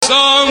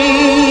Sometimes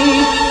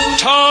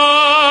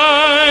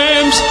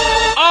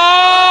I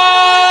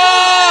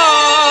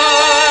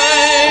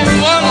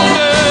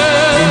wonder,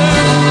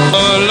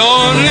 a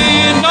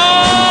lonely night,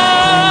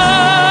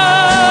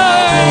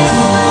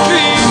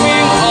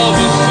 dreaming of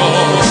a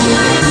song,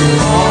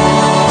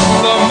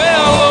 the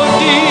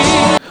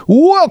melody.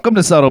 Welcome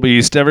to Subtle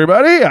Beast,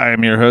 everybody. I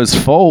am your host,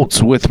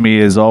 Foltz. With me,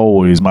 as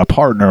always, my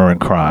partner in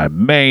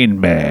crime,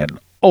 main man,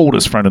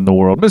 oldest friend in the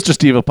world, Mr.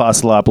 Steve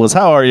Apostolopoulos.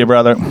 How are you,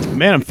 brother?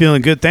 Man, I'm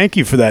feeling good. Thank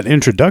you for that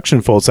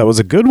introduction, folks. That was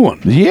a good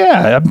one.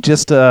 Yeah, I'm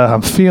just,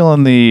 I'm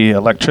feeling the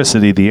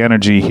electricity, the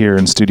energy here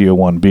in Studio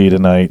 1B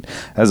tonight.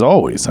 As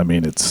always, I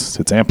mean,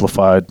 it's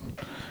amplified.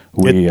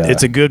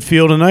 It's a good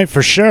feel tonight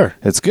for sure.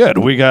 It's good.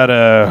 We got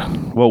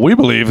what we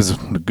believe is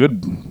a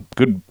good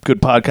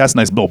podcast,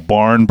 nice little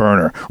barn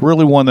burner.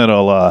 Really one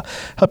that'll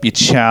help you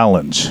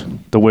challenge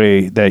the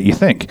way that you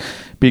think,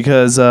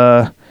 because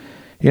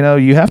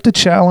you have to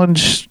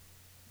challenge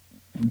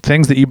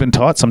things that you've been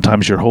taught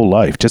sometimes your whole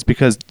life. Just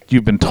because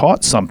you've been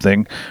taught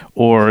something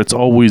or it's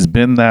always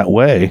been that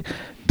way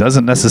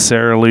doesn't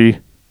necessarily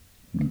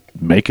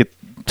make it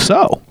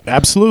so.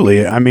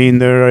 Absolutely. I mean,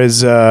 there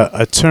is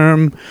a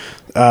term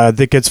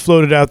that gets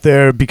floated out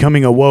there,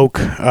 becoming awoke,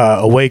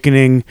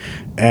 awakening,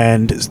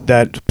 and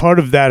that part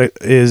of that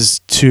is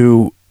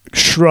to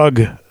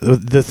shrug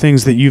the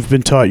things that you've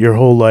been taught your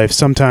whole life.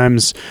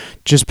 Sometimes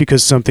just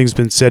because something's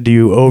been said to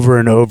you over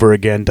and over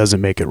again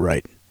doesn't make it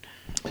right.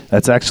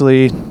 That's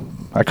actually,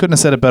 I couldn't have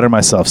said it better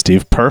myself,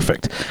 Steve.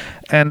 Perfect.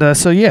 And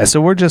so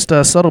we're just,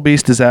 Subtle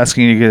Beast is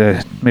asking you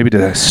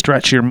to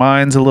stretch your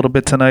minds a little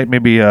bit tonight.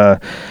 Maybe,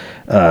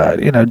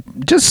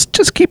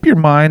 just keep your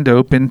mind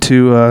open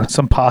to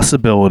some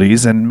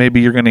possibilities, and maybe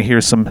you're going to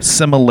hear some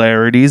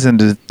similarities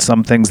into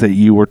some things that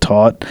you were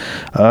taught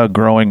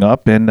growing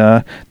up, and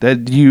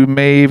that you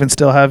may even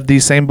still have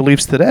these same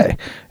beliefs today.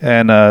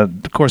 And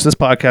of course, this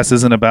podcast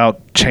isn't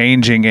about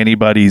changing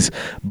anybody's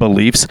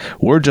beliefs.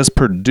 We're just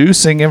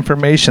producing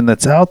information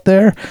that's out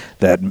there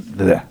that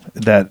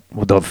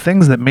the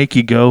things that make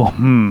you go,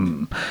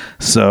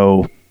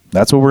 So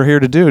that's what we're here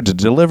to do, to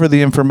deliver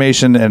the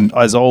information, and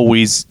as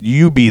always,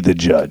 you be the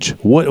judge.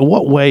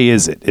 What way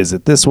is it? Is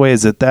it this way?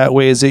 Is it that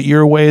way? Is it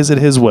your way? Is it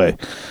his way?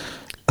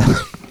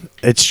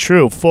 It's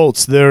true,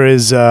 folks.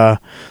 There's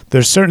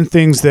certain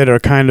things that are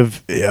kind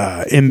of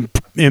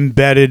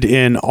embedded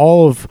in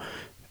all of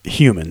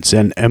humans,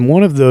 and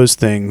one of those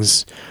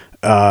things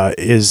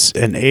is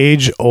an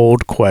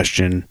age-old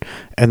question,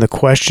 and the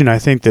question I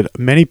think that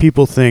many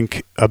people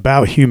think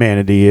about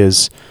humanity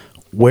is,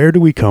 where do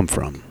we come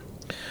from?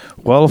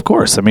 Well, of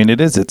course. I mean,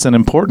 it's an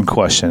important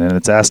question, and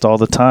it's asked all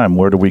the time.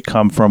 Where do we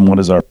come from? What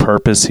is our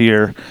purpose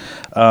here?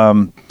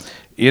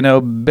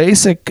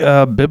 Basic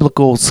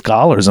biblical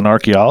scholars and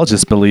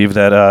archaeologists believe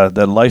that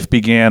life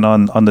began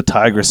on the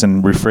Tigris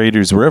and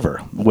Euphrates River,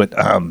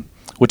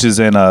 which is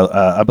in,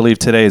 I believe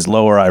today is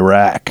Lower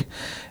Iraq.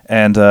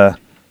 And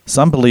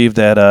some believe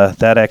that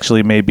that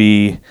actually may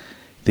be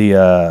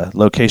the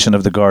location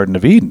of the Garden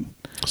of Eden.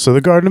 So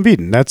the Garden of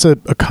Eden, that's a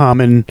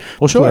common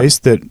place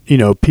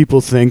that,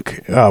 people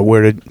think,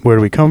 where do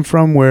we come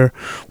from? Where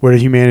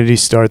did humanity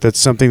start? That's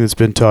something that's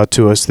been taught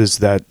to us, is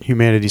that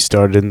humanity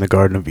started in the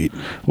Garden of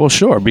Eden. Well,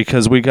 sure,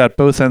 because we got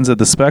both ends of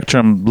the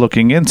spectrum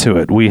looking into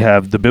it. We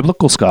have the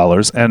biblical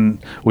scholars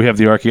and we have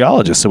the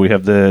archaeologists, so we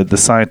have the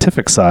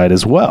scientific side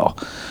as well.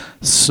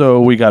 So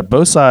we got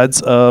both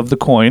sides of the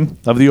coin,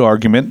 of the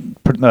argument,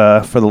 for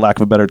the lack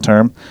of a better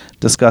term,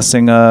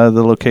 discussing the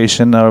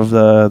location of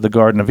the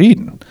Garden of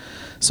Eden.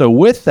 So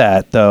with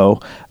that, though,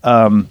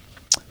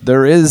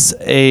 there is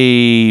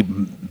a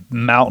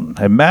mountain,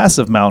 a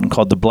massive mountain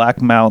called the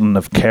Black Mountain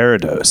of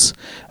Carados,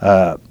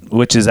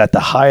 which is at the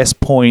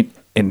highest point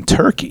in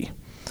Turkey.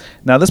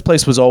 Now, this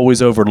place was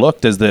always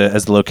overlooked as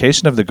the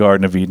location of the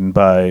Garden of Eden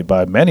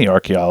by many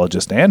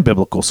archaeologists and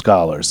biblical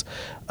scholars.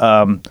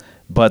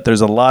 But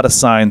there's a lot of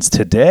signs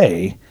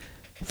today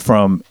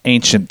from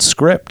ancient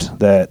script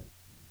that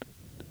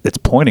it's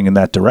pointing in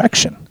that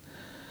direction.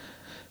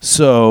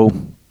 So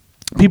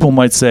people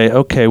might say,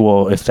 okay,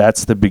 well, if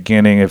that's the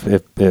beginning, if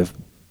the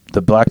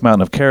Black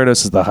Mountain of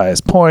Carados is the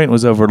highest point,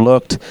 was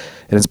overlooked,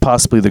 and it's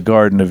possibly the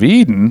Garden of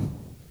Eden,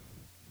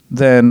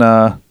 then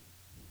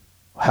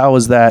how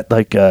is that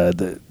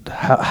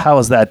how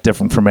is that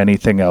different from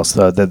anything else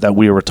that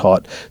we were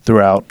taught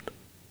throughout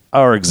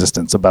our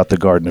existence about the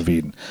Garden of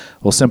Eden?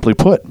 Well, simply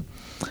put,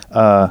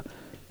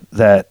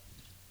 that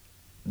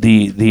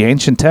the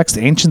ancient text,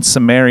 the ancient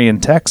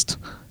Sumerian text,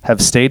 have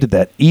stated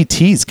that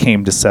ETs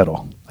came to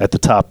settle at the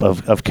top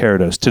of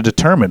Carados to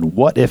determine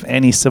what, if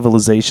any,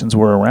 civilizations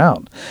were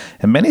around.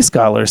 And many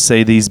scholars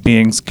say these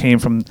beings came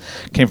from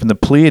the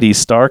Pleiades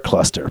star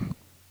cluster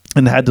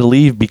and had to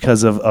leave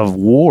because of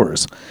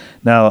wars.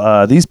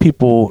 Now, these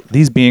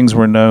beings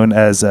were known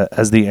as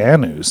the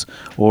Anus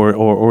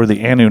or the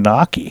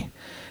Anunnaki,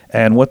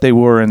 and what they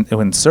were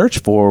in search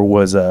for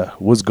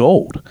was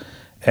gold,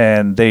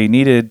 and they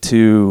needed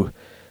to.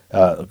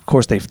 Of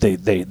course, they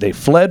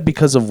fled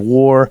because of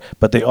war,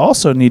 but they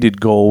also needed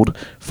gold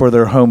for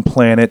their home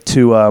planet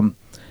to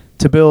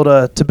to build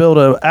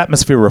a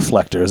atmosphere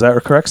reflector. Is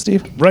that correct,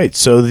 Steve? Right.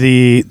 So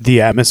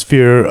the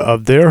atmosphere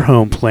of their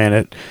home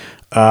planet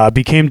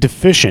became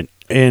deficient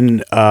in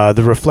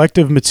the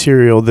reflective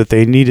material that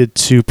they needed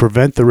to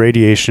prevent the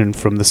radiation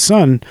from the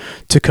sun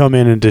to come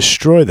in and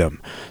destroy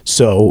them.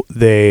 So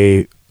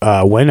they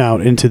went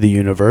out into the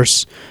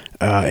universe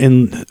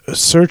in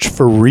search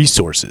for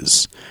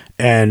resources.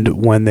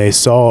 And when they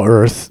saw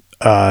Earth,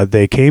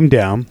 they came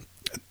down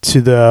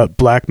to the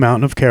Black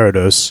Mountain of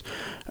Carados.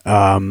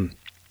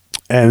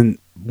 And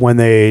when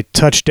they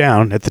touched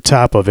down at the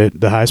top of it,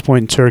 the highest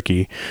point in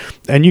Turkey,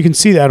 and you can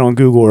see that on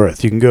Google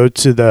Earth. You can go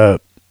to the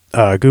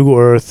Google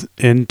Earth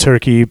in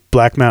Turkey,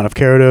 Black Mountain of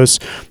Carados.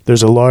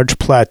 There's a large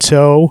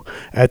plateau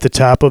at the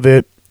top of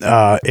it.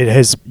 It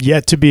has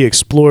yet to be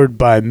explored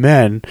by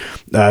men.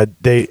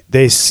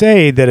 They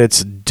say that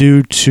it's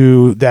due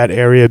to that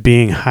area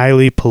being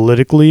highly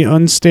politically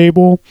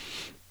unstable.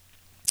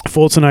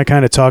 Fultz and I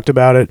kind of talked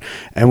about it,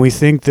 and we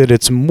think that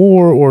it's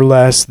more or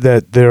less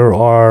that there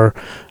are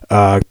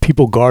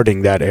people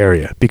guarding that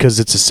area because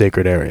it's a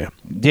sacred area.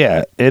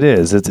 Yeah, it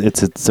is.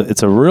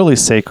 It's a really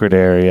sacred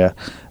area.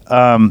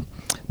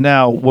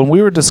 Now, when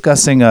we were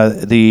discussing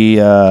we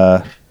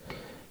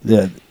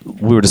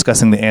were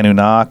discussing the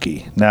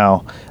Anunnaki.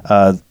 Now,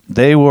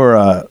 they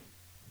were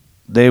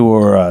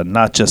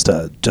not just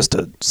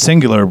a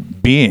singular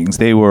beings.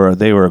 They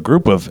were a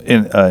group of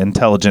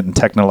intelligent and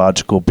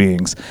technological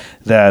beings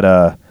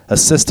that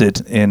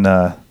assisted in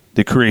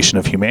the creation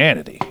of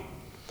humanity.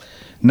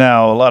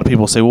 Now, a lot of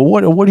people say, well,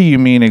 what do you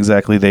mean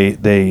exactly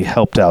they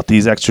helped out?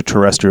 These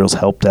extraterrestrials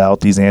helped out.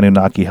 These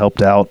Anunnaki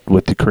helped out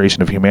with the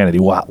creation of humanity.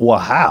 Well,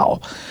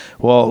 how?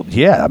 Well,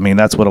 yeah, I mean,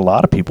 that's what a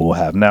lot of people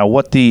have. Now,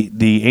 what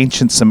the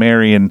ancient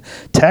Sumerian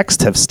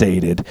texts have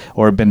stated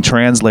or have been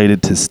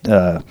translated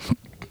to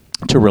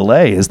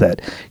relay is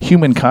that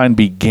humankind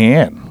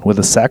began with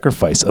a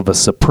sacrifice of a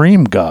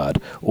supreme god,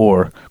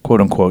 or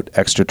quote-unquote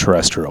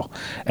extraterrestrial,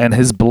 and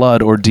his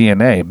blood or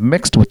DNA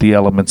mixed with the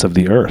elements of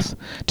the earth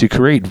to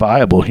create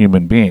viable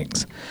human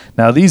beings.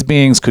 Now, these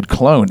beings could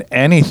clone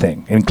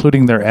anything,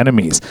 including their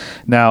enemies.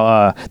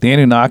 Now, the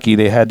Anunnaki,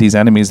 they had these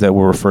enemies that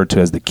were referred to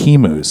as the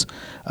Chemus,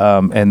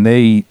 and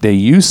they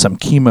used some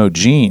chemo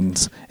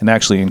genes and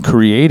actually in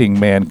creating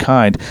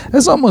mankind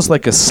as almost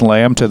like a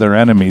slam to their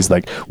enemies.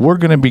 Like, we're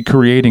going to be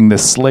creating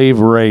this slave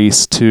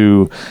race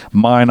to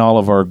mine all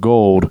of our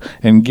gold,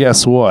 and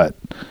guess what?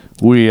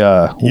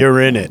 You're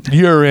in it.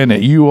 You're in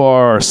it. You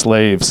are our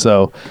slave.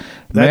 So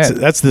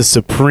that's the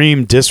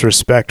supreme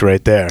disrespect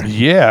right there.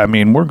 Yeah, I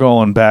mean, we're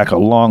going back a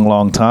long,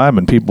 long time,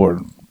 and people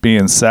were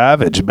being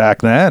savage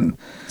back then.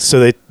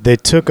 So they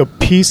took a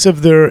piece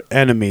of their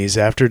enemies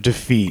after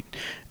defeat,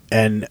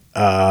 and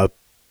I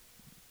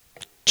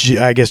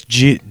guess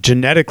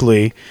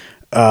genetically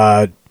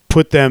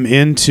put them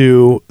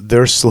into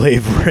their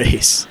slave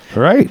race.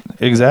 Right,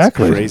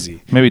 exactly. That's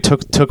crazy. Maybe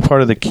took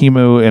part of the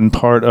chemo and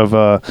part of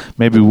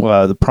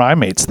the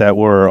primates that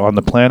were on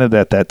the planet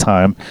at that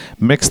time,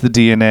 mixed the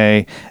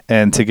DNA,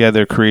 and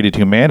together created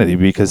humanity.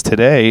 Because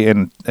today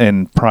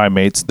in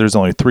primates, there's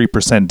only 3%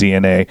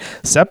 DNA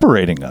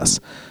separating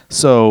us.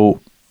 So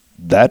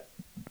that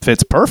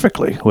fits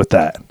perfectly with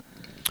that.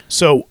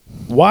 So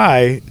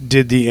why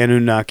did the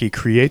Anunnaki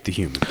create the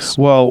humans?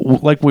 Well,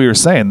 like we were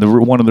saying,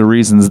 one of the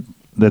reasons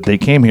that they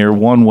came here,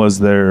 one was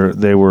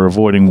they were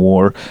avoiding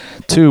war.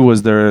 Two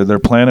was their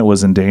planet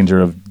was in danger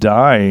of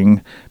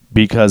dying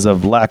because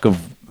of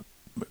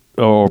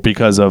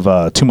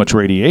too much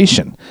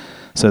radiation.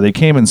 So they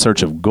came in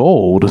search of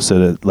gold, so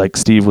that, like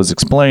Steve was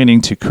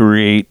explaining, to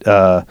create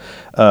a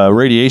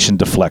radiation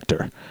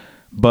deflector.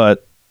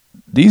 But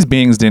these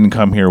beings didn't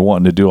come here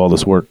wanting to do all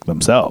this work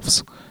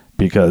themselves,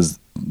 because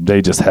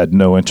they just had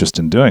no interest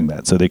in doing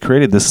that. So they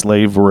created this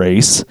slave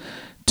race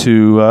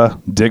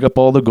to dig up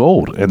all the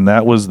gold, and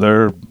that was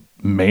their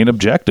main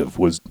objective,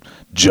 was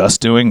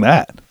just doing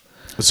that.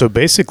 So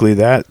basically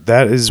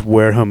that is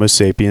where Homo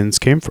sapiens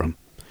came from.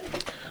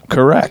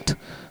 Correct.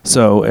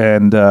 So,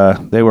 and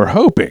they were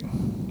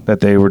hoping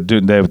that they were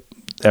doing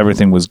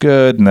everything was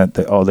good, and that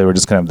they were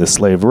just kind of this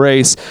slave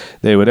race.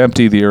 They would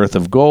empty the earth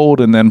of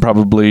gold, and then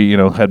probably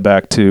head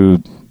back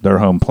to their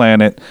home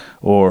planet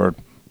or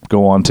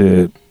go on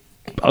to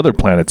other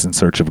planets in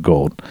search of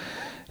gold.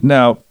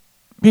 Now,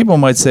 people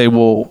might say,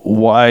 well,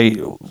 why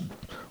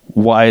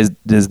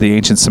does the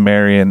ancient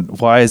Sumerian,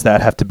 why does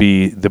that have to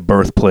be the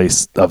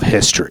birthplace of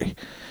history?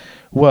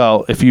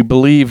 Well, if you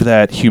believe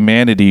that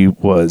humanity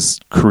was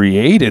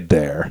created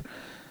there,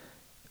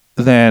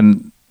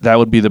 then that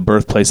would be the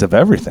birthplace of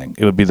everything.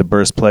 It would be the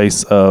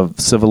birthplace of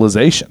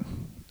civilization.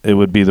 It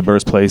would be the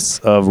birthplace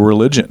of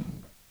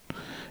religion.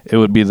 It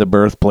would be the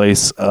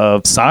birthplace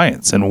of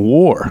science and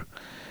war.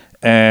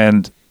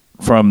 And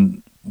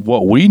from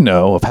what we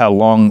know of how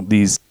long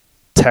these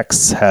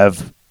texts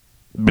have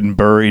been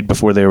buried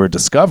before they were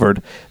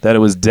discovered, that it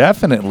was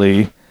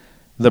definitely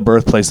the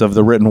birthplace of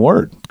the written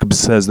word.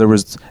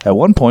 Because at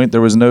one point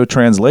there was no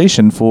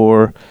translation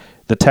for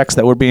the texts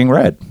that were being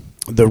read.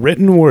 The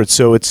written word.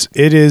 So it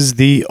is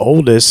the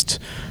oldest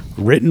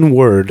written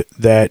word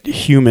that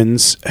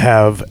humans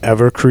have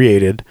ever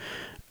created.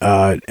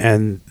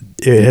 and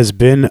it has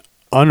been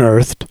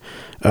unearthed,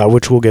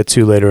 which we'll get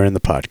to later in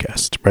the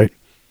podcast, right?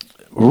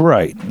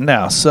 Right.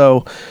 Now,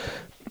 so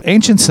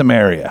ancient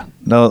Samaria.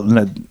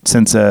 No,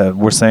 since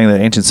we're saying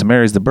that ancient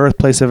Samaria is the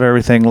birthplace of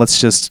everything,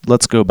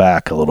 let's go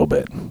back a little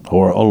bit,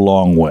 or a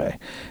long way.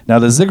 Now,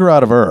 the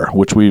Ziggurat of Ur,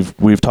 which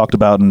we've talked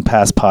about in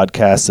past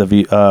podcasts,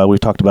 we've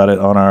talked about it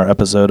on our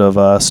episode of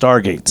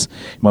Stargates.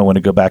 You might want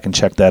to go back and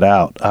check that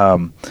out.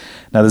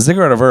 Now, the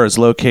Ziggurat of Ur is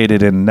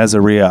located in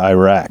Nasiriyah,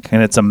 Iraq,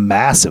 and it's a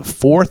massive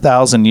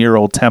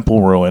 4,000-year-old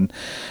temple ruin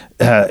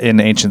in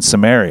ancient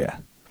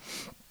Samaria.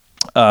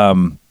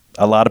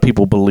 A lot of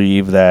people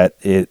believe that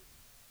it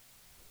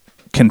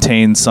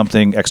contains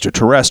something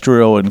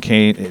extraterrestrial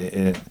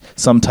and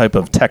some type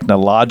of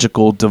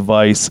technological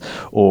device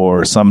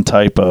or some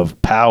type of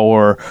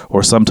power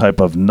or some type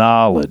of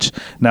knowledge.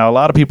 Now, a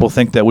lot of people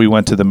think that we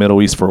went to the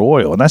Middle East for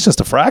oil, and that's just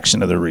a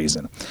fraction of the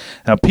reason.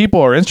 Now, people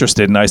are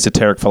interested in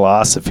esoteric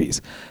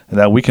philosophies,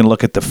 that we can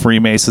look at the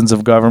Freemasons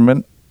of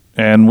government,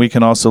 and we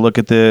can also look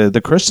at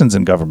the Christians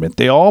in government.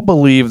 They all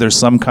believe there's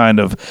some kind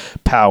of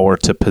power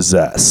to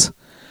possess.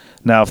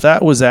 Now, if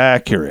that was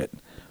accurate,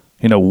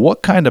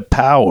 what kind of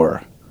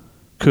power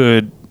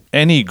could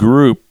any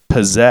group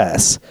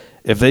possess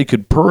if they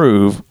could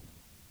prove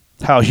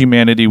how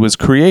humanity was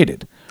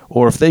created,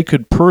 or if they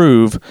could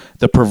prove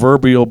the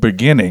proverbial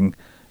beginning,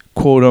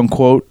 quote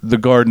unquote, the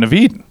Garden of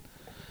Eden?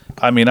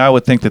 I mean, I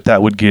would think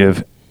that would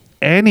give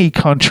any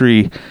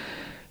country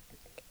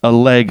a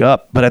leg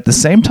up, but at the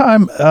same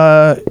time,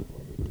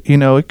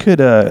 it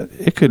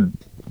could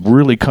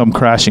really come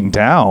crashing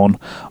down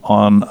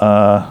on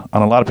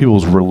a lot of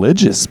people's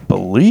religious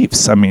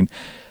beliefs. I mean,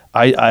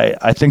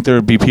 I think there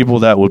would be people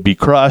that would be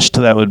crushed.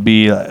 That would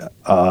be,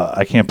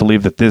 I can't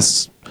believe that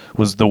this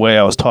was the way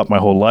I was taught my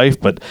whole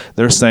life, but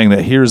they're saying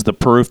that here's the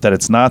proof that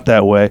it's not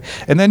that way.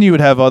 And then you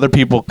would have other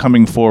people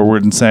coming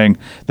forward and saying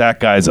that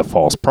guy's a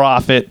false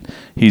prophet.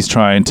 He's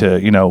trying to,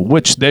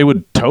 which they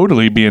would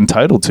totally be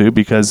entitled to,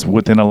 because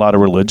within a lot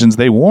of religions,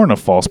 they warn of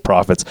false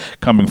prophets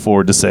coming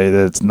forward to say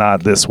that it's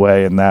not this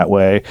way and that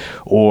way,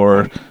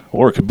 or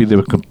it could be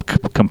the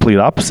complete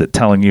opposite,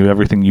 telling you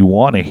everything you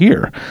want to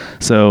hear.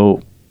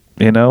 So,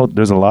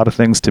 there's a lot of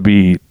things to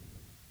be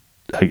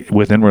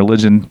within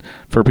religion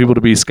for people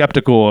to be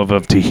skeptical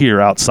of to hear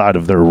outside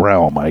of their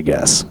realm, I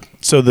guess.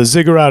 So the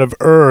Ziggurat of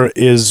Ur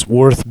is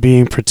worth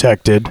being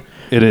protected.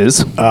 It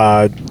is.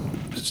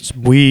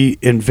 We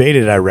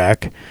invaded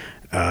Iraq,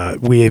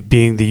 we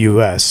being the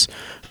U.S.,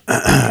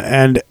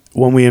 and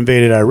when we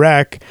invaded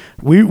Iraq,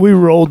 we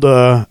rolled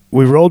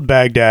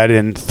Baghdad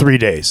in 3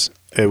 days.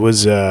 It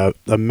was a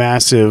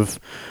massive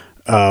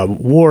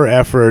war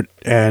effort,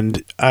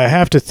 and I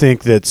have to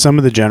think that some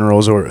of the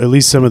generals, or at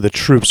least some of the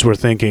troops, were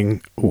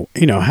thinking,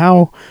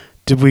 how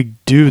did we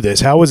do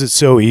this? How was it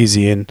so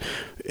easy? And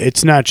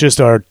it's not just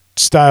our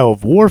style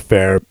of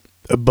warfare,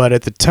 but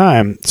at the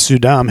time,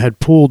 Saddam had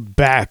pulled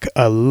back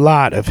a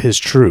lot of his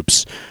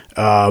troops,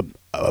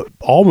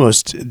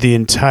 almost the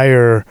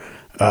entire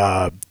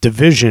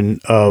division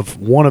of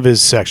one of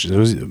his sections. It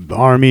was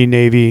Army,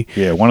 Navy.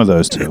 Yeah, one of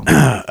those two.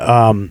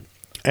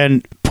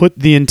 And put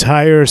the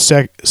entire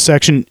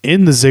section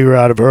in the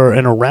Ziggurat of Ur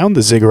and around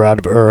the Ziggurat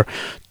of Ur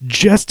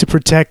just to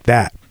protect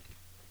that.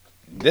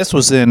 This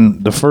was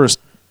in the first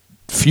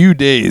few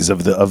days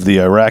of the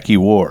Iraqi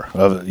war,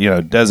 of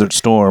Desert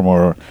Storm,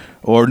 or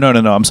no,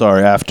 I'm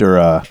sorry, after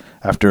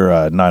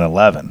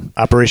 9/11,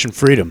 Operation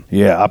Freedom.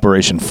 Yeah,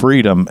 Operation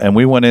Freedom, and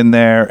we went in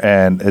there,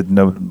 and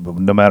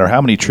no matter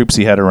how many troops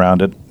he had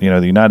around it,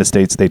 the United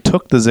States, they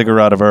took the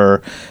Ziggurat of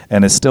Ur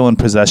and is still in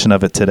possession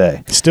of it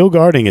today. Still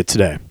guarding it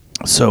today.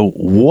 So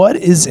what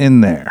is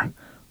in there?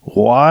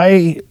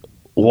 Why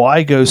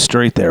go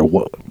straight there?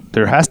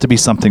 There has to be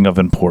something of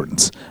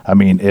importance. I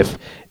mean, if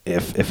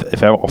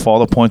all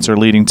the points are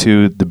leading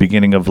to the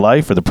beginning of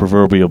life, or the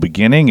proverbial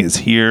beginning is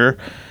here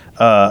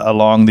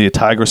along the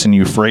Tigris and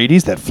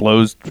Euphrates that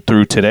flows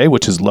through today,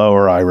 which is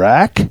lower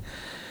Iraq,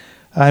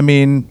 I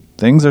mean,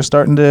 things are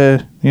starting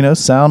to,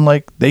 sound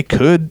like they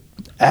could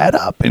add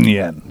up in the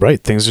end. Right.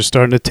 Things are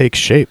starting to take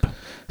shape.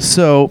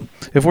 So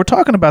if we're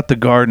talking about the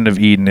Garden of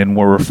Eden and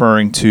we're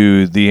referring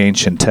to the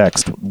ancient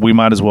text, we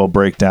might as well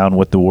break down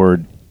what the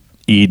word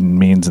Eden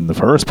means in the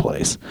first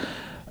place.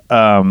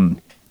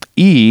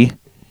 E,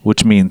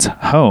 which means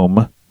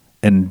home,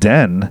 and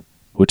Den,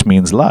 which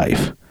means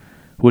life,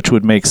 which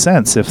would make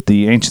sense if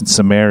the ancient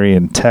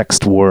Sumerian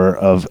text were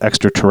of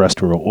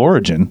extraterrestrial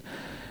origin,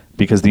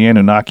 because the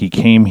Anunnaki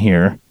came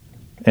here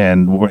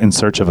and were in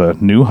search of a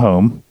new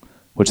home,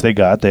 which they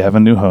got. They have a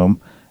new home.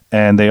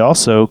 And they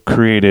also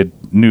created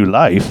new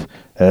life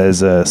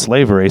as a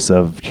slave race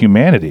of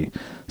humanity.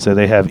 So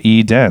they have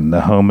Eden,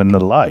 the home and the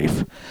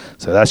life.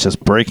 So that's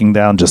just breaking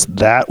down just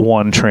that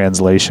one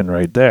translation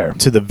right there.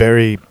 To the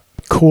very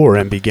core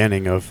and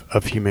beginning of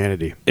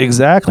humanity.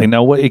 Exactly.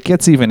 Now, it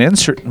gets even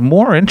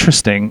more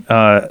interesting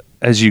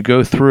as you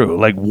go through.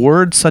 Like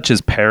words such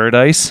as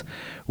paradise,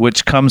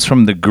 which comes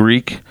from the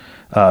Greek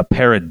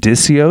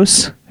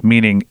paradisios,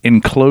 meaning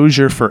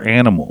enclosure for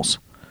animals.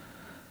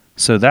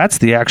 So that's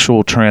the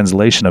actual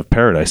translation of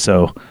paradise.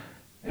 So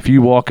if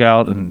you walk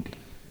out and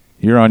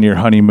you're on your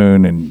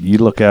honeymoon and you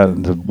look out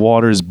and the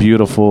water's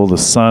beautiful, the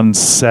sun's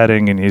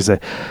setting, and you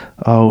say,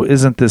 "Oh,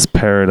 isn't this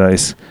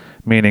paradise?"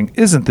 Meaning,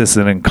 isn't this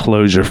an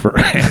enclosure for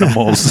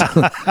animals?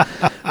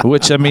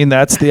 Which, I mean,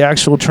 that's the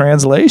actual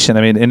translation.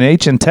 I mean, in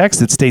ancient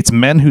text, it states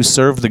men who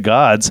served the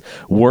gods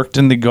worked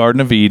in the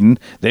Garden of Eden.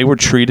 They were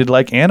treated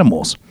like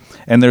animals.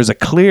 And there's a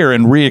clear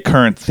and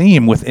reoccurrent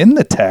theme within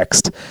the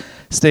text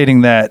stating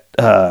that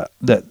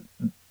that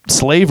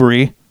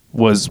slavery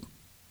was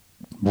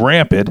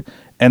rampant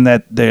and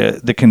that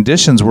the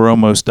conditions were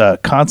almost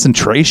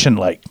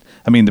concentration-like.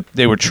 I mean,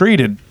 they were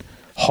treated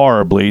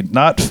horribly,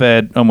 not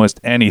fed almost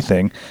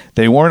anything.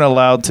 They weren't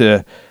allowed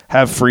to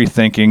have free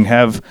thinking,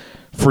 have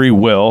free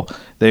will.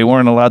 They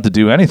weren't allowed to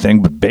do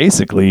anything but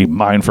basically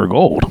mine for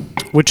gold.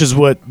 Which is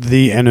what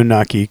the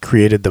Anunnaki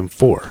created them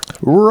for.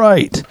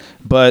 Right.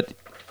 But,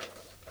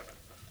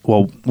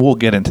 well, we'll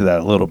get into that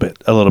a little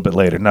bit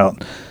later. Now,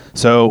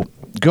 so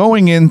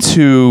going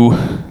into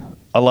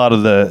a lot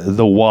of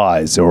the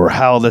whys or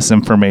how this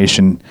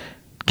information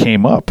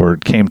came up or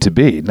came to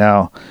be.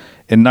 Now,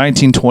 in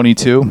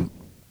 1922,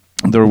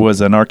 there was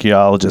an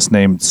archaeologist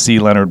named C.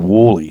 Leonard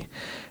Woolley,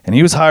 and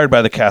he was hired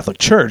by the Catholic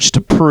Church to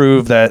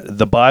prove that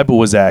the Bible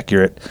was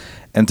accurate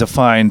and to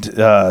find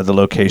the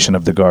location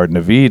of the Garden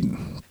of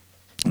Eden.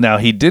 Now,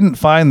 he didn't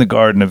find the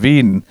Garden of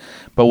Eden,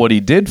 but what he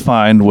did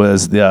find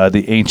was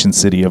the ancient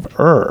city of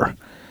Ur.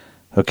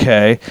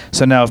 Okay,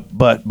 so now,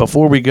 but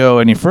before we go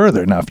any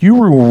further, now if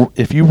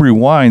you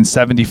rewind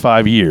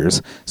 75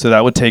 years, so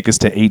that would take us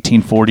to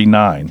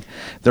 1849.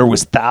 There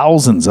was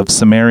thousands of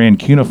Sumerian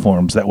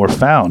cuneiforms that were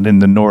found in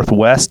the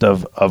northwest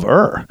of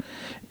Ur,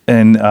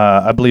 and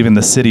I believe in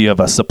the city of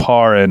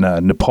Sapar in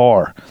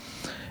Nippur,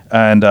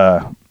 and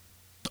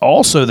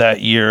also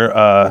that year,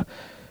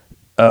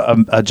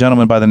 a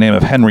gentleman by the name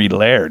of Henry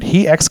Laird,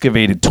 he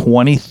excavated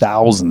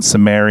 20,000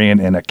 Sumerian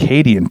and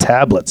Akkadian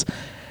tablets.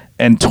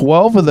 And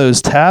 12 of those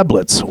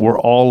tablets were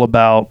all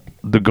about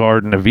the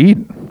Garden of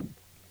Eden.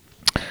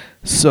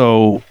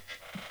 So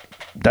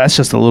that's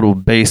just a little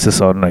basis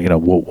on,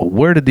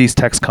 where did these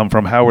texts come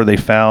from? How were they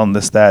found?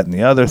 This, that, and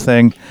the other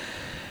thing.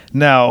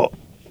 Now,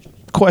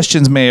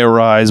 questions may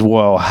arise.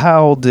 Well,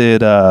 how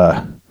did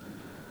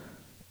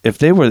if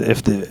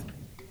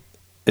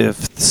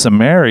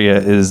Samaria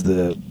is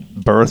the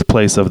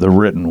birthplace of the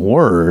written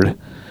word,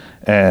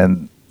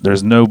 and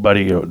there's no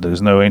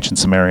ancient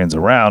Sumerians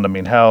around. I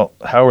mean, how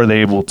are they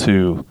able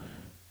to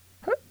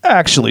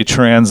actually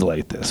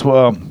translate this?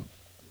 Well,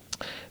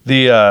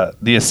 the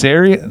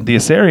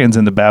Assyrians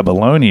and the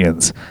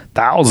Babylonians,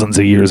 thousands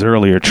of years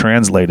earlier,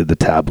 translated the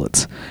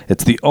tablets.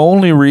 It's the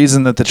only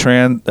reason that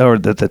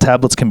the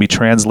tablets can be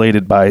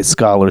translated by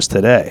scholars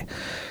today.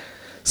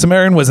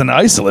 Sumerian was an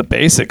isolate,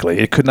 basically.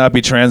 It could not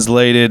be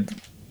translated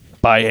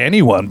by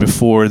anyone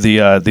before the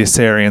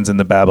Assyrians and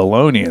the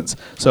Babylonians.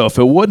 So if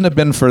it wouldn't have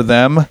been for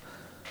them,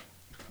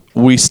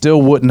 we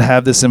still wouldn't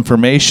have this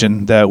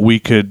information that we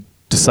could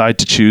decide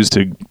to choose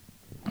to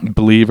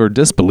believe or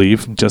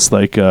disbelieve, just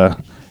like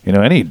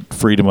any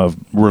freedom of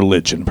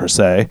religion per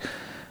se.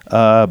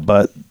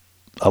 But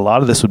a lot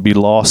of this would be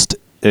lost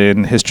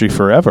in history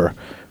forever,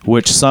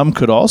 which some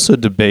could also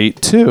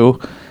debate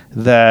too,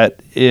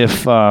 that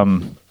if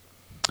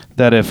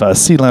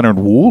C. Leonard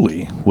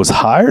Woolley was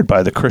hired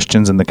by the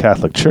Christians in the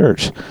Catholic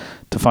Church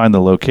to find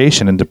the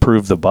location and to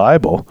prove the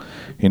Bible,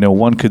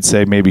 one could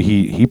say maybe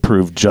he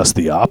proved just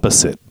the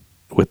opposite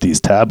with these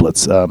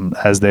tablets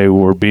as they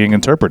were being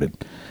interpreted.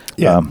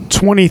 Yeah,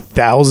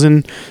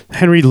 20,000.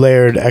 Henry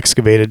Laird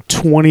excavated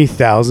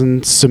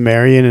 20,000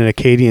 Sumerian and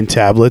Akkadian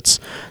tablets.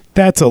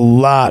 That's a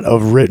lot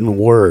of written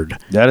word.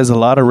 That is a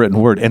lot of written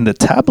word. And the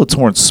tablets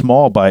weren't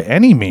small by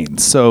any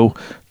means. So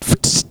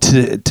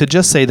to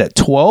just say that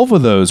 12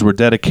 of those were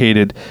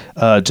dedicated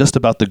just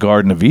about the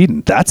Garden of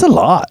Eden, that's a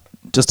lot,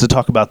 just to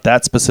talk about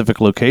that specific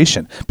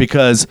location.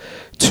 Because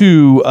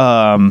to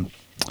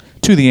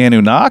the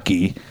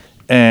Anunnaki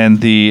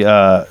and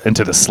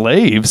to the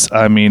slaves,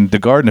 I mean, the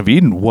Garden of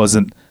Eden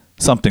wasn't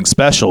something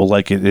special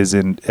like it is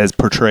as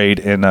portrayed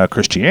in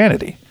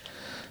Christianity.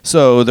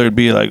 So there'd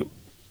be like,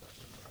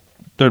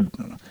 I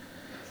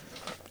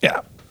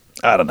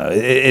don't know.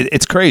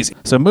 It's crazy.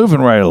 So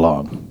moving right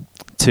along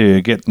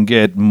to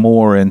get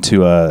more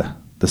into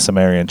the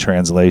Sumerian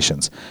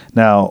translations.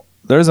 Now,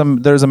 there's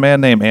a man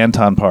named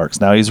Anton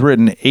Parks. Now, he's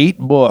written 8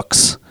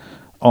 books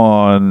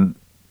on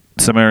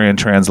Sumerian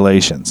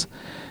translations.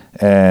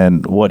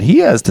 And what he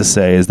has to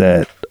say is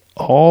that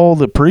all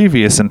the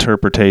previous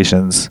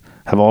interpretations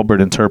have all been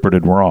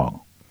interpreted wrong.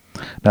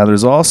 Now,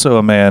 there's also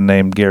a man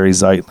named Gary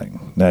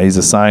Zeitling. Now, he was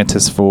a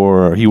scientist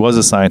for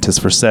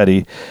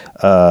SETI,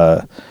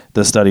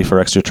 the study for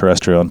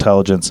extraterrestrial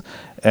intelligence,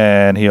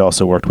 and he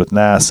also worked with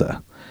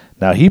NASA.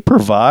 Now, he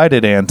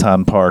provided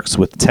Anton Parks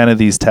with 10 of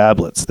these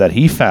tablets that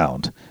he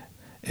found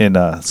in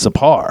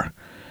Sapar,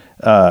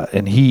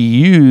 and he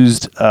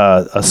used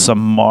a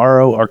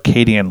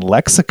Samaro-Akkadian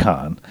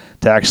lexicon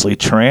to actually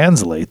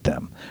translate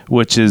them,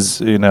 which is,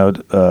 for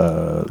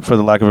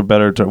the lack of a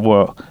better term,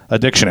 a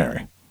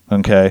dictionary.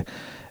 Okay,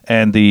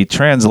 And the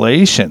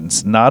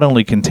translations not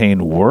only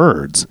contain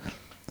words,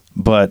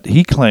 but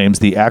he claims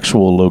the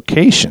actual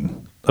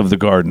location of the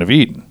Garden of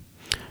Eden.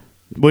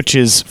 Which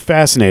is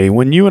fascinating.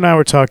 When you and I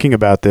were talking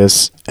about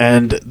this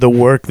and the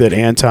work that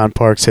Anton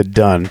Parks had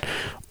done,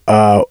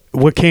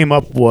 what came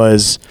up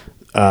was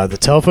the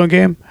telephone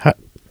game.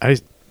 You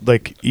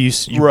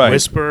Right.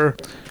 whisper.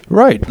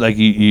 Right. Like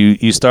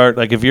you start,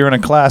 like if you're in a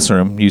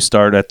classroom, you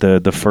start at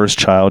the first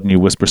child and you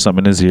whisper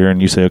something in his ear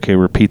and you say, okay,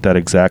 repeat that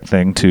exact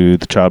thing to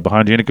the child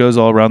behind you. And it goes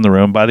all around the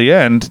room. By the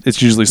end,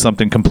 it's usually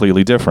something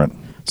completely different.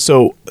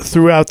 So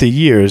throughout the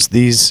years,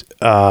 these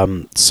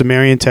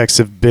Sumerian texts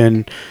have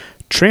been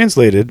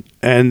translated,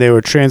 and they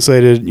were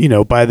translated,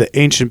 by the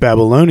ancient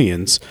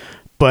Babylonians.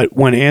 But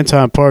when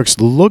Anton Parks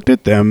looked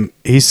at them,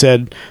 he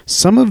said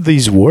some of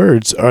these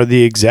words are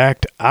the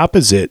exact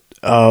opposite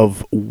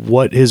of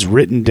what is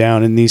written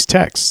down in these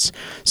texts.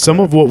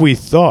 Some of what we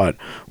thought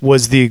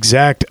was the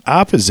exact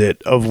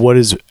opposite of what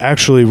is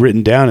actually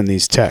written down in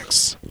these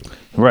texts.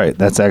 Right.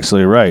 That's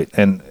actually right.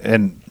 And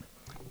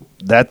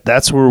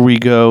that's where we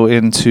go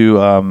into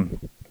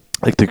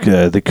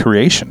the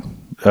creation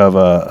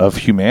of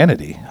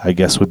humanity, I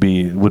guess would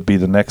be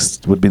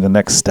the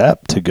next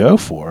step to go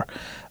for.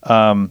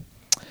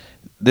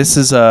 This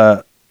is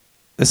where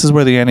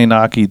the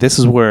Anunnaki, this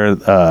is where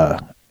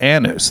the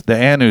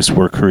Anus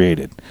were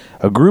created,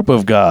 a group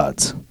of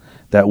gods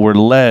that were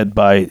led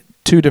by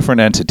two different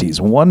entities.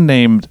 One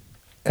named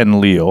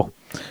Enlil,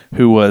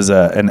 who was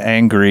an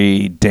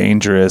angry,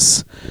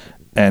 dangerous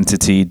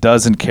entity,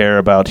 doesn't care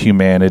about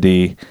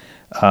humanity.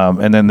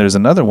 And then there's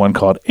another one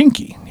called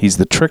Enki. He's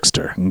the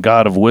trickster and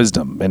god of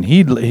wisdom, and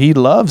he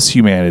loves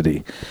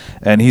humanity,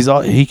 and he's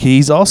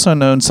also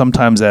known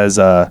sometimes as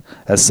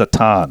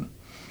Satan.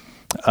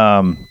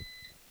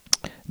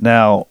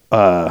 Now,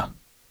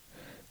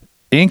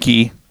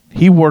 Enki,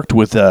 he worked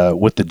with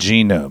the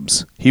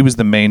genomes. He was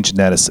the main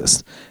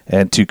geneticist,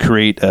 and to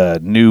create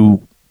new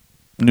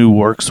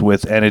works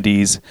with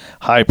entities,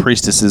 high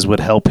priestesses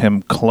would help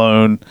him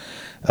clone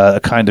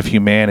a kind of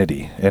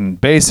humanity, and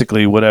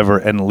basically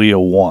whatever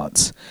Enlil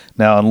wants.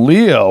 Now,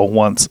 Enlil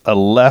wants a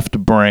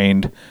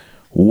left-brained,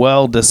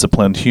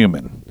 well-disciplined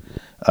human.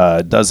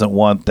 Doesn't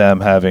want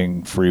them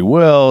having free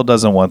will,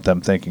 doesn't want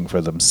them thinking for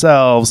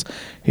themselves.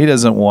 He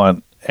doesn't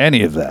want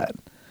any of that.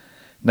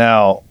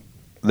 Now,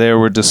 they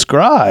were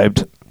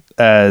described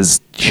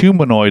as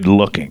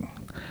humanoid-looking,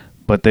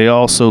 but they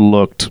also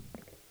looked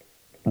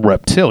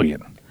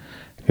reptilian.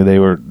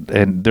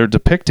 They're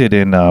depicted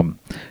in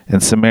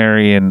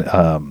Sumerian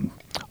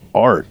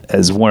art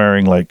as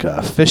wearing like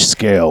fish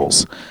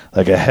scales,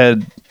 like a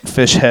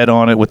fish head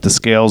on it with the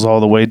scales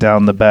all the way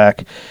down the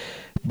back.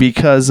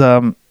 Because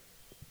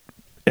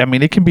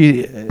it can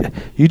be.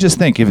 You just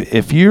think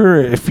if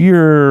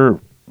you're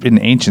in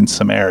ancient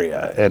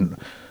Samaria and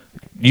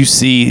you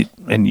see,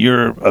 and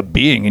you're a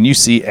being and you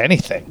see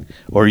anything,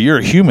 or you're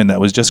a human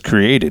that was just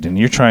created and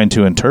you're trying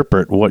to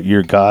interpret what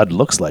your God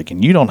looks like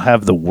and you don't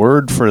have the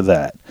word for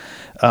that,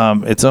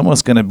 it's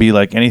almost going to be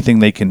like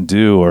anything they can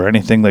do or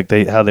anything like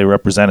how they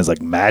represent is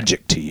like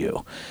magic to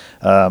you.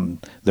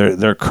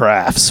 Their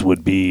crafts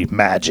would be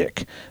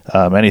magic.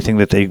 Anything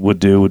that they would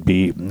do would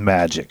be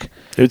magic.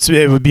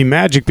 It would be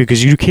magic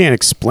because you can't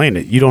explain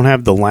it. You don't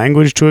have the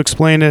language to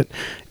explain it.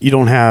 You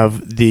don't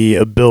have the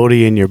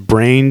ability in your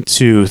brain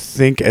to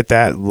think at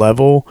that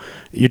level.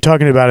 You're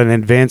talking about an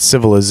advanced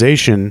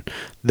civilization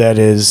that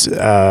is,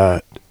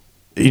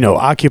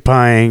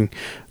 occupying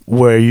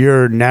where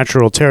your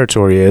natural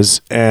territory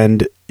is,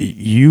 and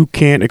you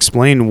can't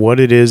explain what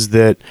it is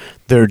that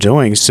they're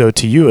doing. So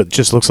to you, it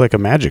just looks like a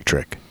magic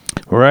trick.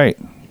 Right.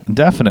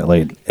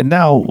 Definitely. And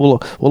now, well,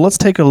 let's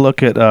take a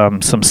look at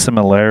some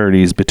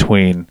similarities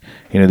between,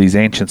 these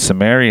ancient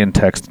Sumerian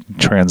text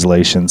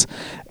translations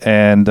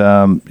and,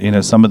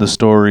 some of the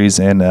stories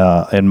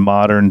in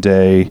modern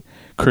day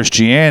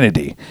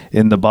Christianity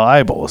in the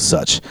Bible as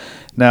such.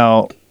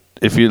 Now,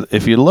 if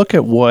you look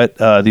at what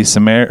these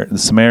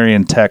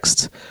Sumerian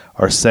texts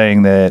are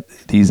saying that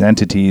these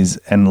entities,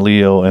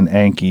 Enlil and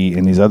Enki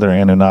and these other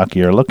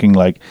Anunnaki are looking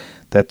like,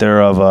 that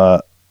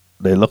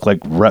they look like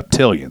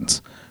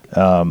reptilians.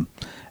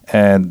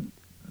 And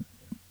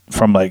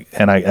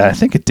I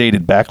think it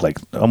dated back like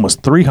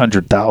almost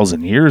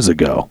 300,000 years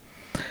ago.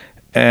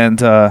 And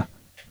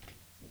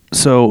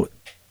so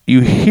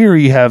you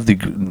have the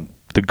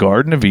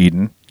Garden of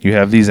Eden. You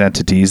have these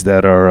entities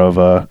that are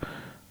of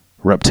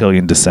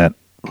reptilian descent,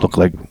 look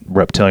like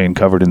reptilian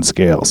covered in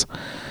scales.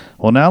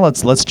 Well, now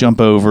let's jump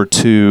over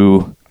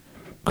to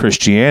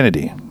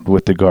Christianity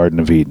with the Garden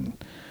of Eden.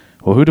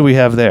 Well, who do we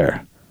have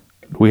there?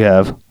 We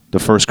have the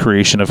first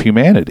creation of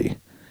humanity.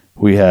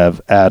 We have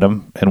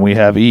Adam and we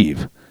have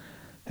Eve.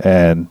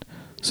 And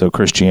so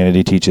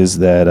Christianity teaches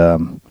that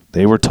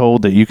they were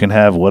told that you can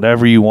have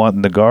whatever you want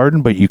in the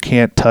garden, but you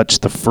can't touch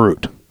the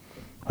fruit.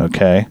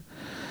 Okay?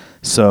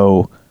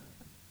 So,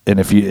 and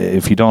if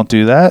you don't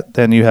do that,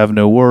 then you have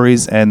no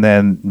worries, and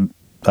then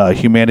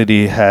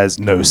humanity has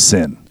no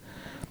sin.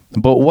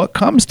 But what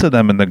comes to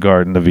them in the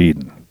Garden of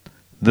Eden?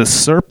 The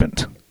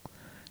serpent.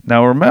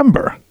 Now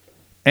remember,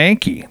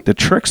 Enki, the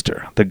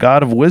trickster, the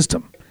god of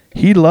wisdom.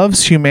 He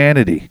loves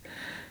humanity.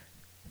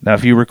 Now,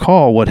 if you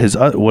recall what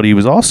he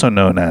was also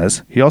known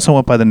as, he also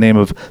went by the name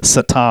of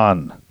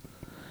Satan.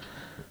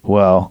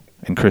 Well,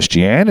 in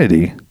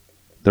Christianity,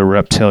 the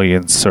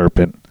reptilian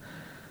serpent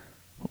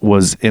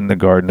was in the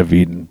Garden of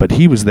Eden, but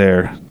he was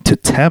there to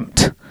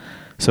tempt.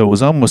 So it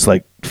was almost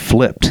like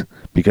flipped,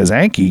 because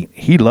Enki,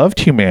 he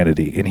loved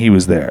humanity and he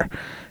was there.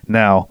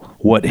 Now,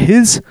 what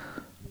his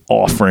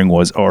offering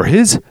was, or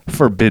his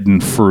forbidden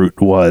fruit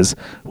was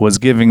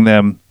giving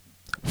them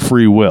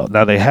free will.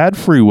 Now, they had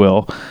free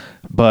will,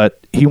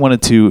 but he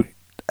wanted to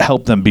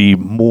help them be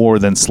more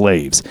than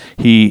slaves.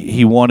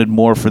 He wanted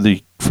more for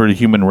the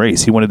human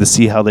race. He wanted to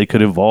see how they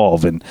could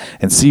evolve and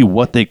see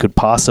what they could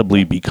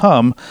possibly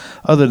become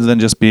other than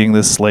just being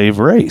this slave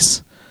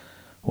race.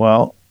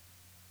 Well,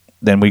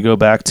 then we go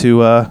back to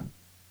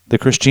the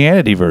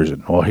Christianity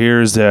version. Well,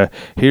 here's the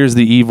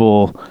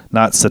evil,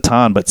 not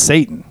Satan, but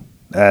Satan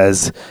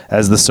as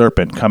the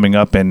serpent coming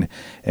up, and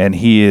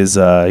he's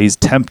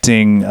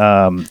tempting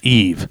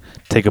Eve,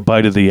 take a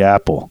bite of the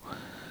apple.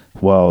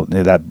 Well,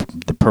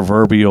 the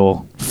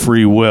proverbial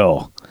free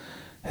will,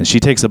 and she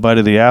takes a bite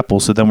of the apple.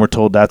 So then we're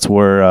told that's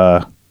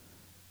where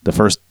the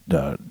first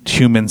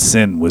human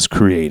sin was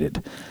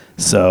created.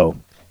 So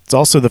it's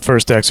also the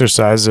first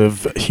exercise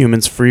of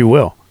humans' free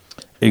will.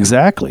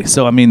 Exactly.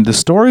 So I mean, the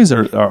stories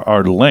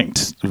are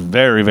linked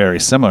very, very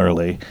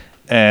similarly,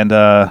 and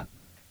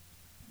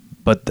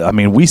but I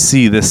mean, we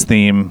see this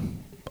theme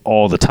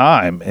all the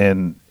time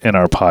in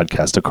our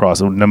podcast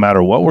across, no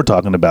matter what we're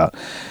talking about.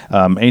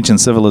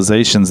 Ancient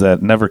civilizations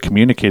that never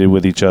communicated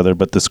with each other,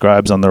 but the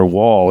scribes on their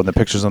wall and the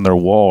pictures on their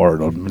wall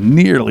are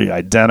nearly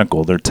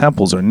identical. Their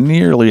temples are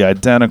nearly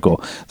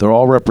identical. They're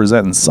all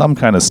representing some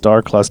kind of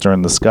star cluster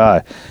in the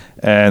sky,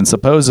 and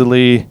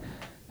supposedly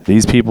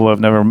these people have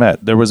never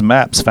met. There was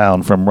maps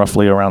found from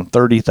roughly around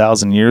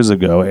 30,000 years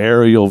ago,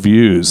 aerial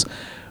views.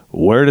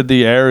 Where did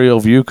the aerial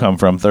view come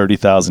from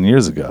 30,000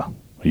 years ago?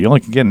 You only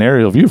can get an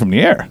aerial view from the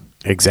air.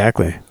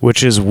 Exactly,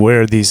 which is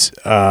where these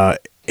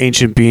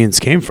ancient beings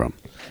came from.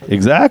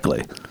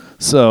 Exactly.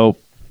 So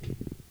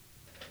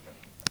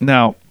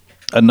now,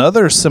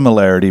 another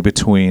similarity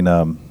between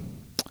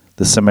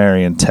the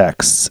Sumerian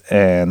texts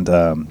and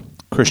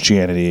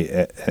Christianity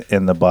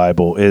in the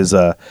Bible is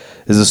a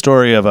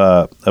story of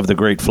the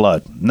Great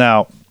Flood.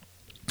 Now,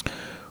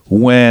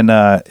 when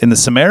in the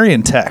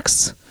Sumerian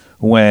texts,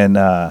 when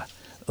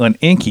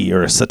Enki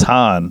or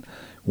Satan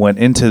went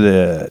into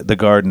the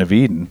Garden of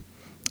Eden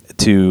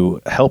to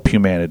help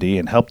humanity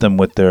and help them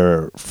with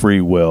their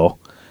free will,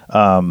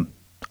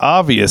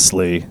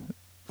 obviously,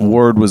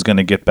 word was going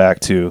to get back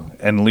to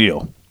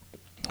Enlil,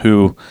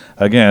 who,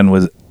 again,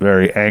 was a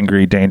very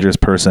angry, dangerous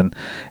person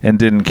and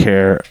didn't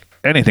care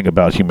anything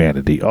about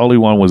humanity. All he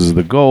wanted was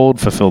the gold,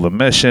 fulfill the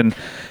mission,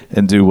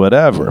 and do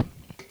whatever.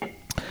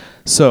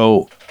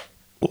 So,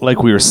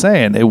 like we were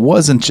saying, it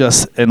wasn't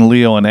just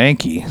Enlil and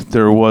Enki.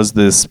 There was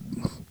the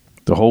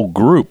whole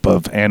group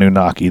of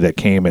Anunnaki that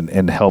came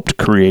and helped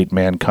create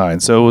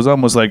mankind. So it was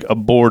almost like a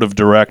board of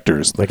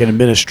directors. Like an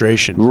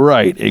administration.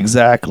 Right,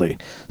 exactly.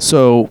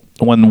 So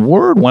when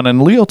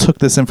Enlil took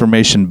this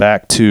information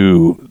back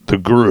to the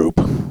group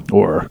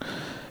or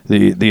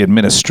the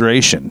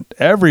administration,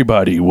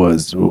 everybody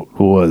was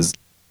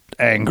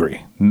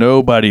angry.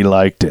 Nobody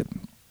liked it.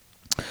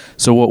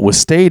 So what was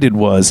stated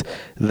was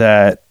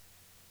that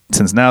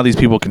since now these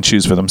people can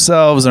choose for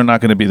themselves, they're not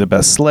going to be the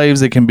best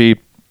slaves they can be.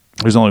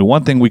 There's only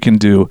one thing we can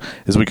do,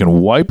 is we can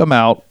wipe them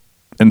out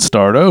and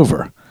start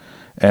over.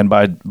 And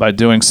by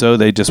doing so,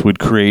 they just would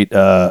create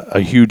a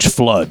huge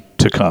flood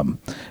to come.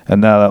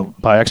 And now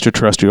by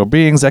extraterrestrial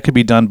beings, that could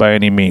be done by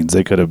any means.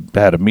 They could have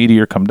had a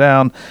meteor come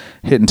down,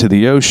 hit into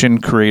the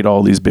ocean, create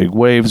all these big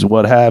waves,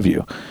 what have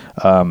you.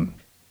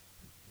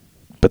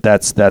 But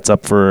that's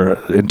up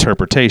for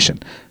interpretation.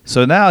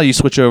 So now you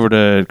switch over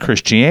to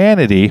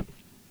Christianity,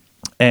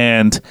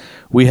 and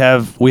we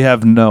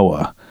have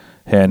Noah.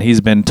 And he's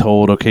been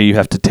told, okay, you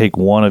have to take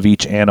one of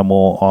each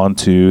animal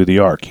onto the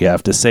ark. You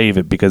have to save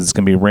it because it's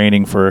going to be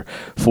raining for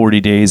 40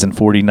 days and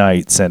 40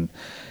 nights. And,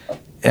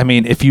 I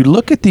mean, if you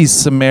look at these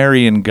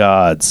Sumerian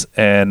gods,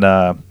 and,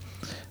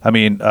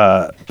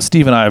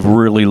 Steve and I have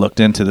really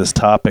looked into this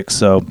topic,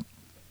 so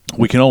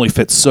we can only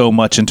fit so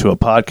much into a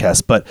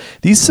podcast, but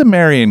these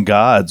Sumerian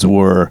gods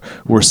were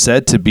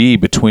said to be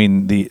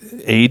between the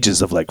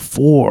ages of like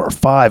 4 or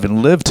 5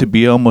 and lived to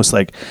be almost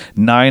like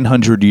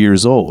 900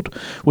 years old,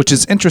 which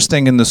is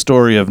interesting in the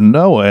story of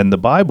Noah and the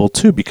Bible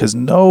too, because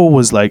Noah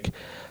was I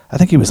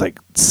think he was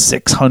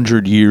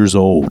 600 years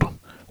old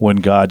when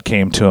God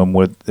came to him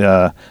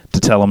to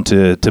tell him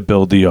to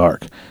build the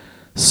ark.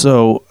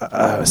 So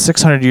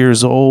 600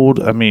 years old,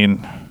 I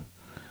mean,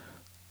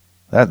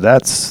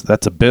 That's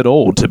a bit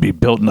old to be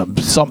building up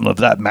something of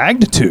that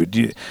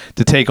magnitude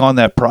to take on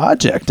that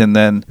project. And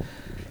then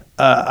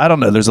I don't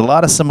know. There's a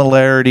lot of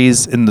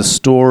similarities in the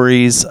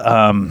stories.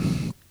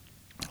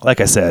 Like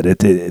I said,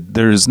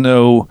 there's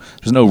no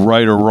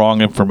right or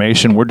wrong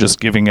information. We're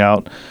just giving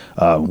out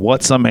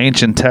what some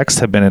ancient texts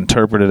have been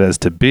interpreted as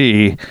to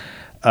be.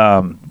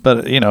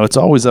 But it's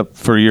always up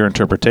for your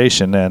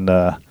interpretation, and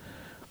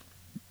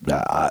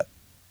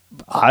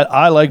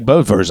I like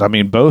both versions. I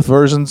mean, both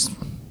versions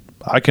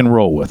I can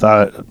roll with.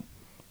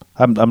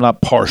 I'm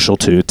not partial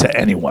to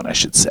anyone, I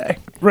should say.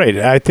 Right.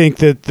 I think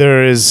that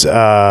there is,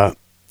 to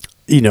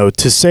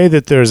say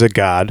that there's a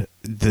God,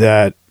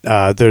 that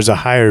there's a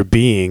higher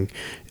being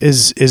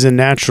is a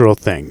natural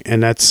thing.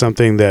 And that's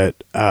something that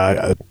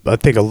I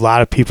think a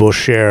lot of people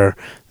share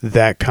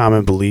that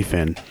common belief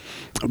in.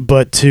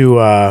 But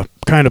to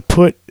kind of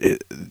put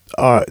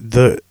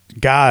the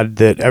God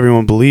that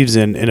everyone believes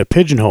in a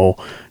pigeonhole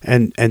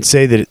and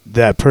say that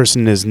that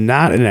person is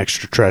not an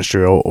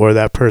extraterrestrial or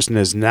that person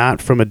is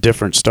not from a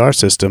different star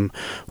system,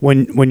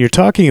 when you're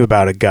talking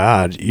about a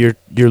God, you're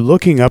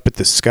looking up at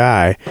the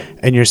sky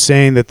and you're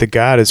saying that the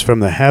God is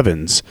from the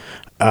heavens.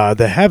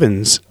 The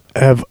heavens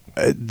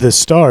the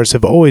stars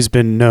have always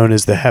been known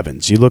as the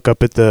heavens. You look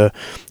up at the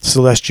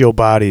celestial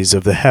bodies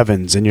of the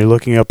heavens and you're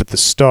looking up at the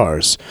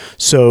stars.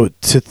 So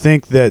to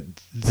think that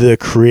the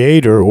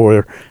creator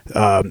or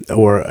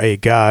a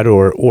god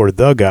or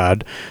the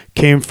God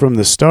came from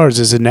the stars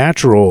is a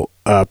natural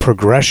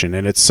progression,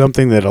 and it's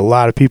something that a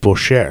lot of people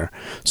share.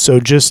 So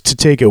just to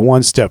take it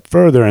one step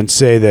further and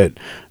say that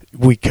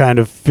we kind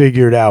of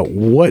figured out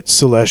what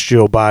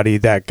celestial body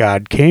that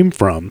God came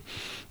from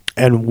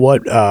and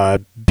what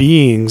what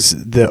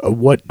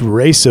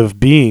race of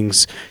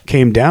beings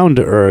came down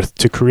to Earth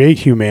to create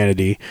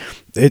humanity,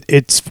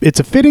 it's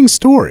a fitting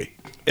story.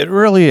 It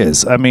really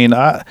is. I mean,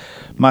 I've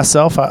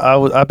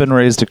been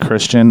raised a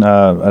Christian,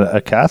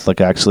 a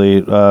Catholic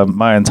actually,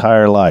 my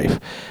entire life.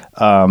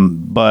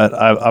 But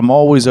I'm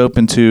always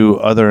open to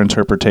other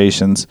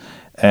interpretations,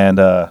 and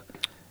a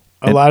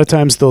lot of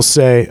times they'll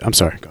say, "I'm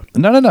sorry." Go.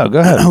 No, go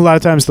ahead. A lot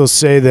of times they'll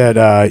say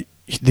that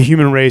the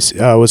human race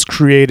was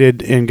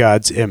created in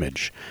God's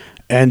image,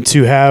 and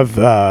to have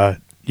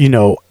a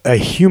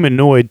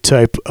humanoid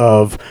type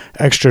of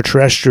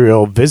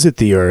extraterrestrial visit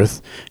the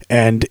Earth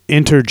and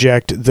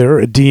interject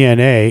their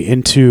DNA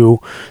into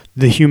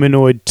the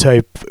humanoid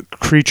type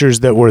creatures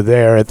that were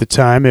there at the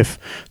time. If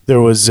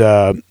there was,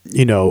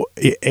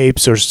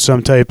 apes or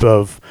some type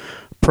of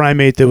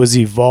primate that was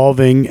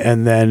evolving,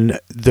 and then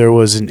there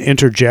was an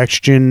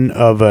interjection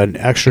of an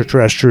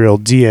extraterrestrial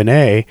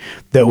DNA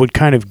that would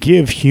kind of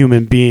give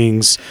human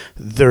beings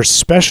their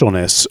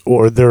specialness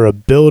or their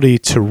ability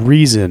to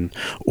reason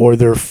or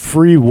their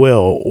free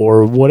will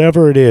or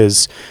whatever it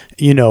is,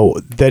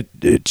 that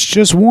it's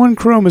just one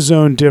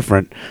chromosome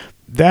different.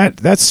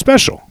 That's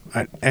special.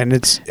 And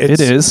it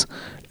is.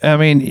 I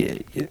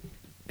mean,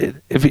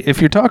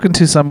 if you're talking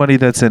to somebody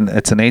that's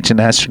an ancient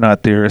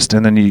astronaut theorist,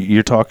 and then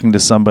you're talking to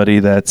somebody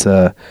that's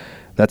a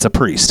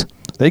priest,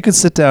 they could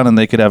sit down and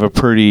they could have a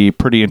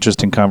pretty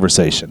interesting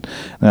conversation.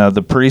 Now,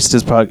 the priest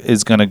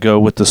is going to go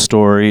with the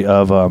story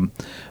of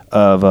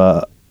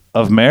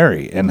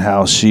Mary and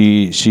how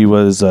she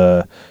was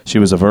a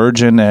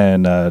virgin,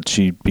 and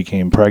she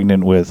became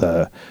pregnant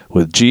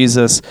with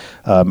Jesus.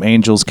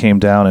 Angels came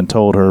down and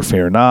told her,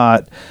 "Fear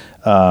not.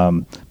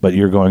 But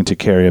you're going to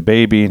carry a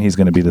baby, and he's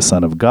going to be the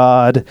Son of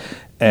God."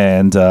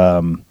 And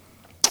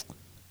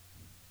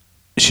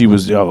she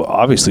was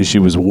obviously she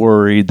was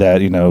worried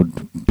that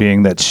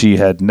being that she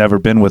had never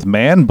been with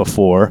man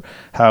before,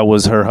 how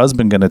was her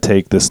husband going to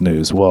take this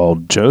news? Well,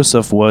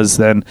 Joseph was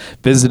then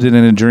visited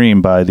in a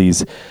dream by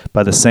the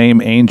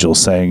same angels,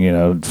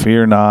 saying,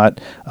 "Fear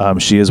not.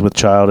 She is with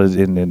child,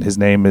 and his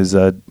name is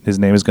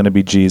going to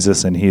be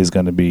Jesus, and he is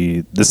going to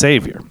be the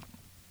Savior."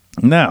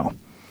 Now,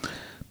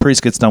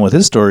 priest gets done with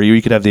his story,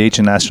 you could have the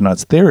ancient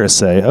astronauts theorists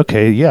say,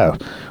 "Okay, yeah,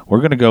 we're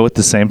going to go with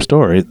the same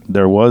story.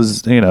 There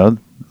was,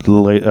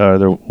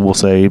 we'll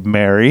say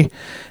Mary,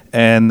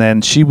 and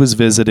then she was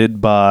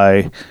visited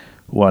by,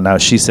 well, now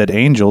she said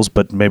angels,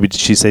 but maybe did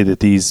she say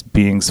that these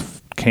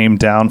beings came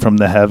down from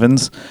the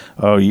heavens?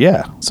 Oh,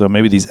 yeah. So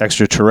maybe these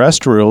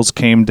extraterrestrials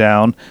came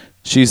down.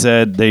 She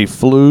said they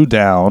flew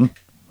down.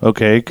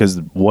 Okay, because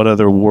what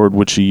other word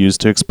would she use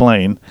to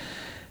explain?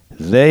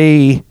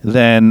 They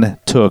then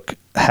took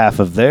half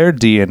of their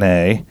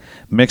DNA,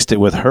 mixed it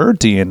with her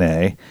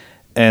DNA,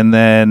 and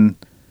then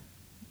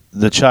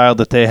the child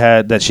that they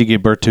had, that she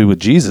gave birth to with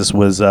Jesus,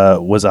 was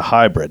a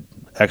hybrid,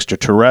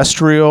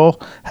 extraterrestrial,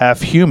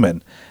 half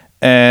human.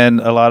 And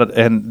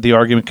the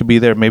argument could be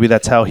there, maybe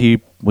that's how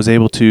he was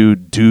able to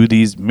do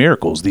these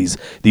miracles, these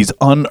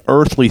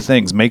unearthly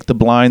things, make the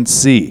blind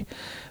see.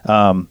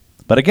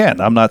 But again,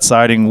 I'm not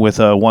siding with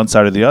one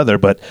side or the other,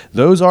 but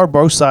those are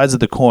both sides of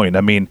the coin.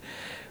 I mean,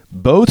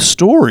 both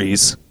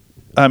stories,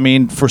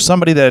 for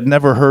somebody that had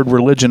never heard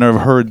religion or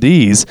heard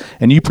these,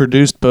 and you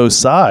produced both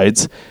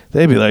sides,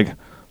 they'd be like,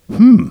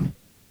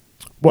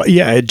 Well,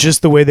 yeah,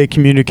 just the way they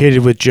communicated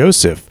with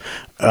Joseph.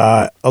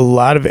 A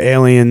lot of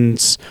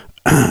aliens,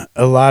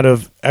 a lot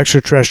of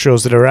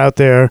extraterrestrials that are out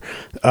there,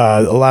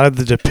 a lot of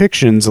the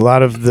depictions, a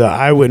lot of the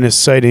eyewitness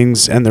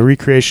sightings and the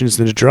recreations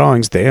and the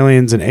drawings, the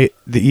aliens and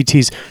the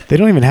ETs, they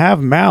don't even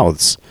have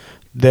mouths.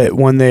 That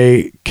when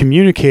they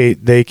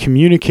communicate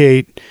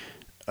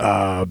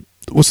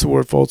what's the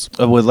word, Foltz?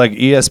 With like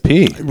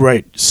ESP.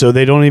 Right. So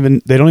they don't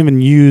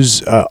even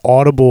use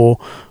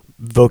audible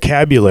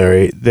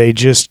vocabulary. They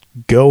just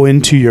go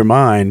into your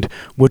mind,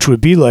 which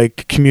would be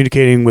like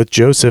communicating with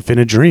Joseph in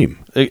a dream.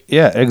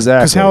 Yeah,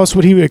 exactly. Because how else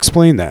would he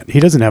explain that? He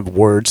doesn't have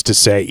words to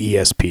say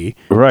ESP.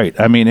 Right.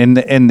 I mean, in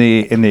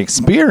the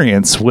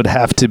experience would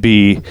have to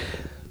be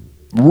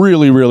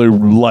really, really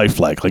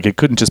lifelike. Like it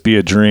couldn't just be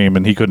a dream,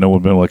 and he couldn't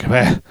have been like,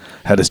 had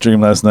this dream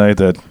last night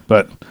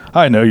but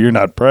I know you're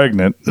not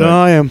pregnant. No,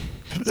 I am.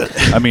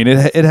 I mean,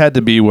 it had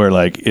to be where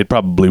like it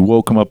probably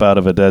woke him up out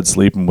of a dead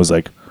sleep and was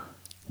like,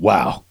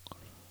 wow,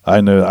 I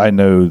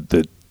know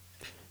the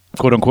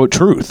quote unquote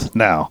truth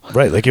now.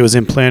 Right, like it was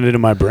implanted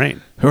in my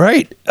brain.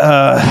 Right.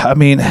 I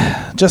mean,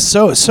 just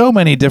so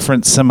many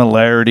different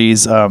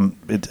similarities.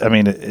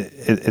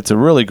 It's a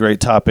really great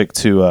topic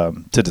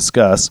to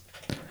discuss.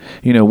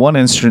 You know, one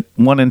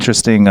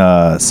interesting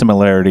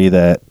similarity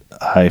that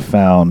I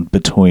found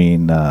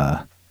between,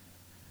 or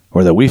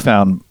that we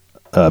found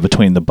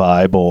between the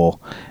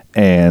Bible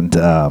and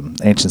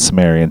ancient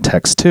Sumerian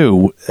text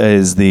too,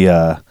 is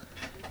the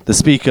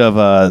speak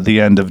of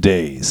the end of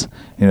days.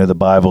 You know, the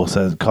Bible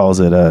calls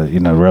it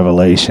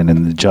Revelation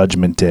and the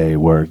judgment day,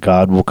 where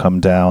God will come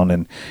down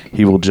and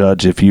he will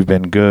judge. If you've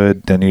been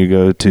good, then you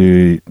go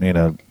to,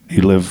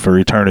 you live for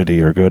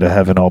eternity, or go to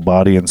heaven all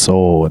body and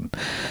soul, and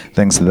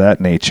things of that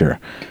nature.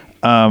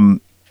 I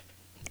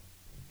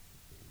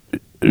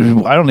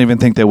don't even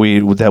think that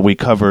we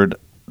covered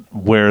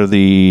where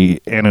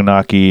the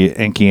Anunnaki,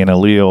 Enki, and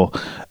Enlil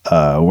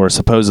were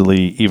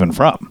supposedly even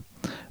from.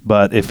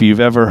 But if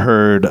you've ever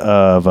heard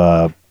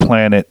of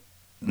planet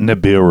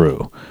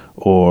Nibiru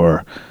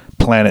or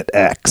Planet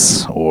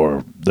X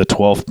or the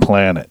 12th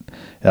planet,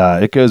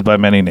 it goes by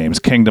many names,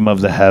 Kingdom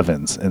of the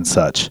Heavens and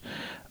such.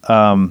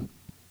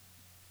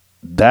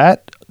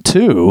 That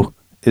too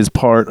is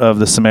part of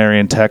the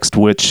Sumerian text,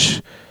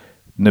 which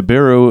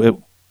Nibiru it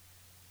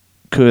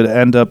could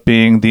end up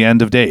being the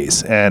end of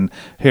days. And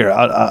here,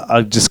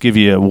 I'll just give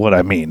you what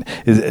I mean,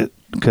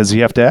 because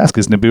you have to ask,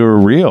 is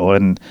Nibiru real?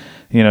 And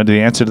the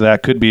answer to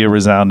that could be a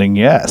resounding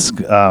yes.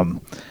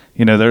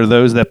 There are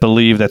those that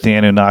believe that the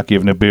Anunnaki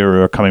of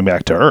Nibiru are coming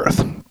back to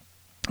Earth,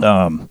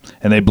 and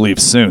they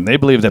believe soon. They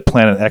believe that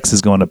Planet X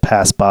is going to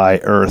pass by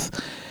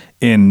Earth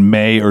in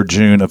May or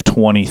June of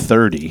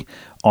 2030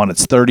 on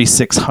its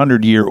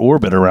 3,600-year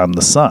orbit around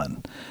the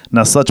sun.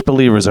 Now, such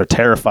believers are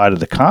terrified of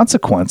the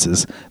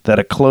consequences that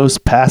a close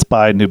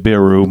pass-by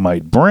Nibiru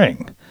might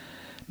bring.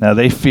 Now,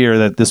 they fear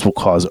that this will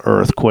cause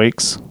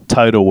earthquakes,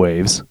 tidal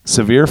waves,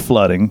 severe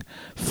flooding,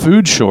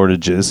 food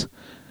shortages,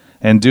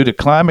 and due to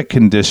climate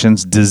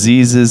conditions,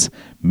 diseases,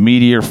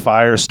 meteor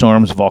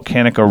firestorms,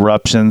 volcanic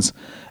eruptions,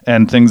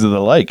 and things of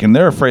the like. And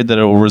they're afraid that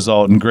it will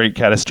result in great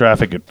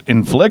catastrophic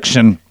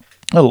infliction,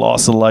 a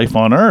loss of life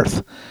on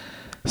Earth.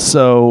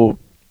 So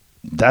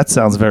that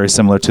sounds very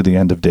similar to the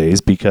end of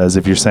days, because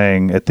if you're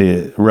saying at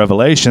the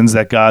Revelations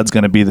that God's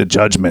going to be the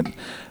judgment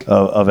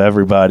of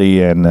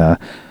everybody, and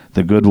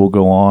the good will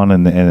go on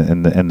and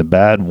the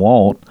bad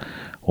won't.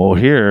 Well,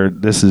 here,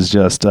 this is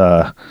just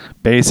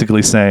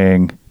basically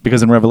saying,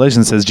 because in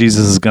Revelation it says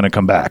Jesus is going to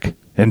come back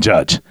and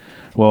judge.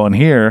 Well, in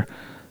here,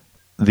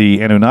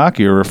 the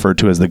Anunnaki are referred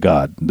to as the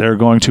God. They're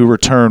going to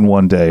return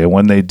one day, and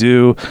when they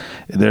do,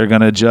 they're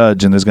going to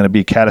judge, and there's going to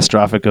be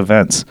catastrophic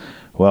events.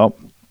 Well,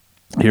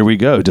 here we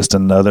go. Just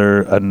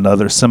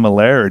another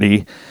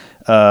similarity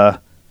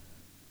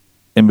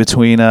in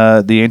between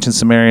the ancient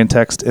Sumerian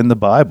text and the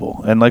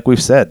Bible. And like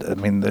we've said, I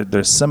mean,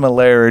 there's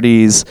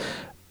similarities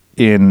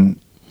in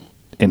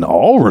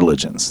all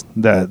religions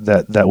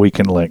that we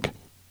can link.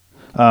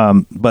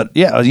 But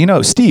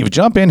yeah, Steve,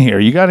 jump in here.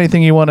 You got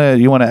anything you want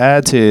to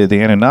add to the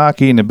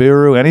Anunnaki,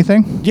 Nibiru,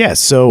 anything? Yes.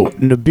 So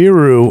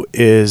Nibiru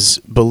is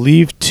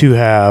believed to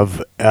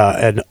have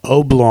an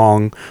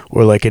oblong,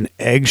 or like an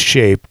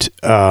egg-shaped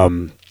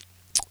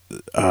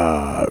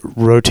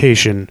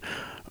rotation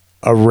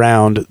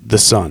around the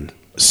sun.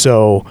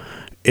 So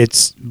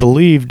it's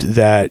believed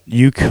that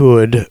you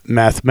could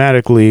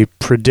mathematically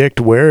predict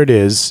where it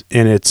is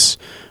in its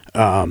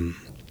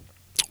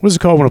what is it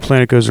called when a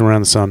planet goes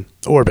around the sun?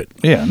 Orbit.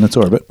 Yeah, in its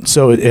orbit.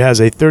 So it has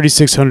a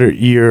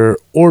 3,600-year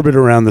orbit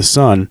around the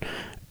sun,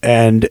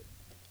 and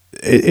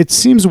it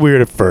seems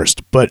weird at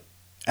first, but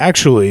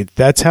actually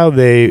that's how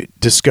they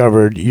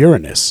discovered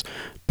Uranus.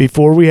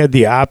 Before we had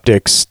the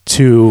optics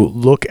to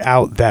look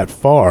out that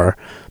far,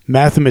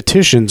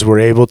 mathematicians were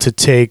able to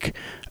take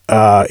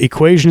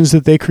equations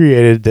that they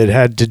created that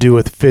had to do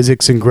with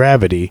physics and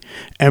gravity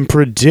and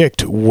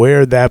predict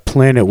where that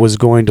planet was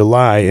going to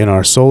lie in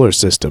our solar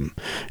system.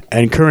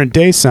 And current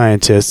day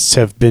scientists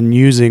have been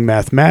using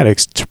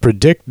mathematics to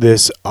predict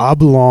this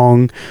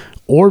oblong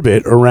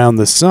orbit around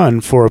the sun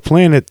for a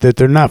planet that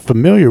they're not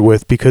familiar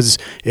with because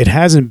it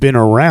hasn't been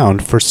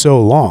around for so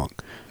long.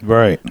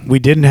 Right. We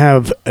didn't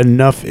have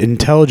enough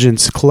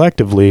intelligence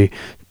collectively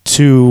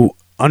to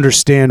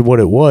understand what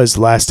it was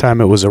last time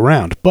it was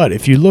around. But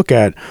if you look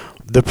at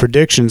the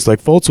predictions,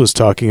 like Foltz was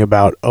talking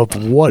about,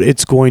 of what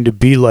it's going to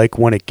be like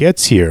when it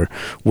gets here,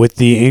 with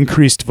the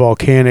increased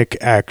volcanic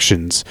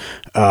actions,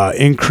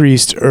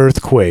 increased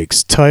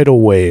earthquakes,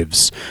 tidal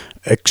waves,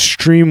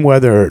 extreme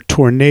weather,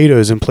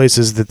 tornadoes in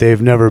places that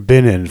they've never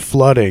been in,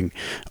 flooding.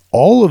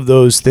 All of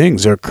those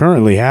things are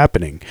currently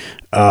happening.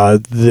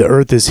 The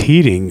earth is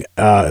heating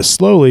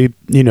slowly.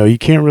 You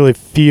can't really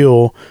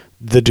feel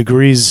the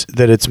degrees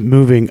that it's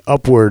moving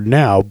upward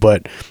now,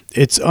 but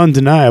it's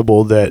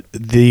undeniable that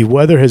the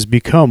weather has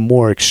become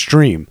more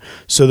extreme.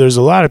 So there's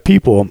a lot of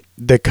people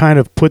that kind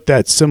of put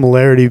that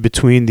similarity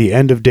between the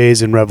end of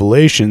days in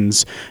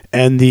Revelations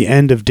and the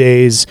end of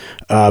days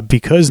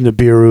because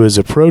Nibiru is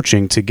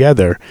approaching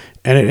together,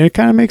 and it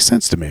kind of makes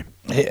sense to me.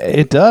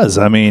 It does.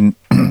 I mean,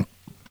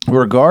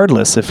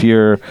 regardless if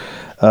you're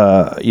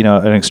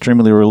an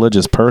extremely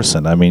religious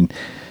person, I mean,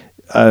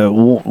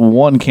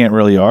 one can't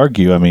really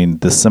argue, I mean,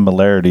 the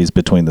similarities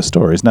between the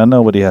stories. Now,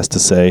 nobody has to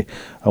say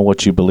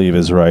what you believe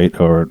is right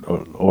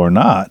or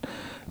not,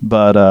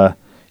 but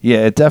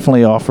it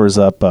definitely offers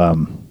up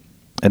an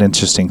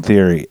interesting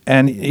theory.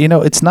 And,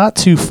 it's not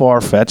too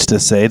far-fetched to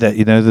say that,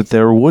 that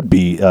there would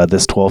be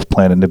this 12th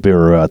planet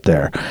Nibiru out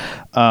there.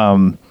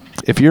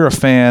 If you're a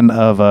fan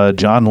of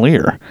John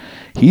Lear,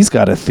 he's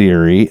got a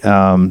theory,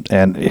 and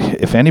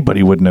if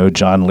anybody would know,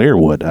 John Lear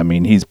would. I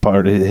mean, he's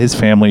part of his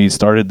family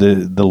started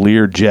the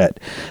Lear jet.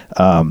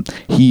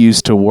 He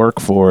used to work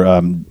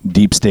for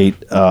deep state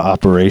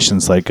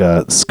operations like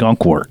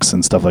Skunk Works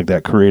and stuff like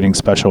that, creating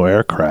special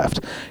aircraft.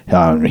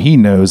 He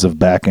knows of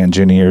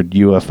back-engineered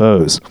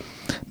UFOs.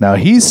 Now,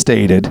 he's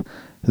stated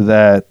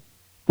that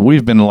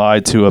we've been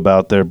lied to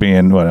about there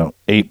being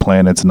 8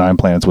 planets, 9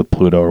 planets with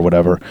Pluto or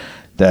whatever.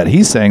 That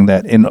he's saying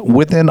that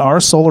within our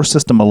solar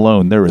system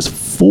alone, there is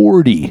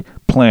 40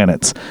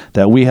 planets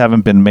that we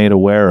haven't been made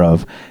aware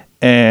of,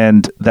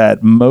 and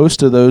that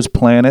most of those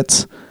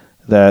planets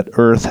that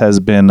Earth has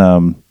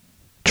been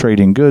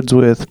trading goods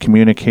with,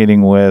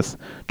 communicating with,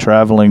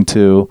 traveling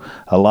to,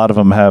 a lot of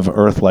them have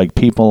Earth-like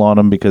people on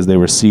them because they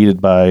were seeded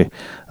by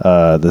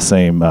the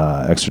same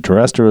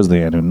extraterrestrials,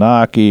 the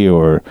Anunnaki,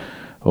 or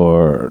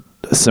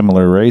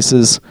similar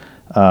races.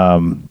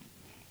 But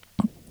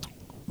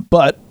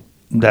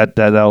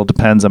that all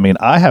depends. I mean,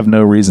 I have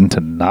no reason to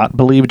not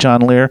believe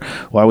John Lear.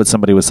 Why would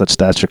somebody with such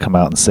stature come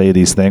out and say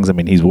these things? I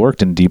mean, he's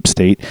worked in deep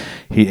state.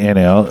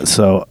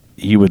 So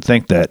you would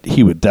think that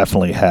he would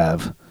definitely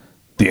have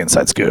the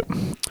inside scoop.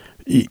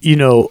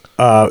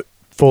 Foltz,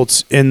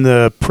 in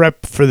the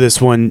prep for this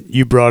one,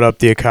 you brought up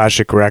the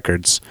Akashic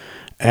Records,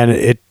 and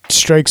it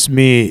strikes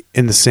me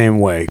in the same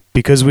way,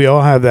 because we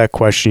all have that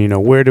question,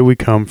 where do we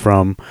come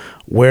from?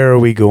 Where are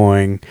we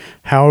going?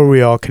 How are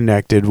we all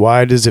connected?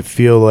 Why does it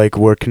feel like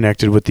we're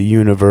connected with the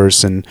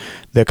universe? And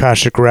the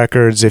Akashic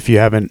Records, if you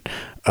haven't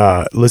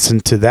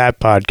listened to that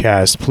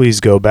podcast, please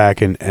go back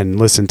and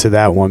listen to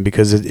that one,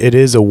 because it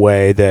is a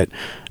way that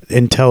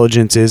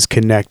intelligence is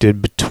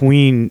connected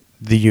between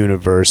the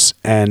universe,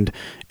 and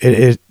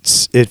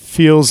it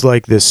feels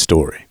like this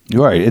story.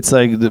 Right. It's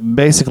like,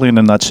 basically in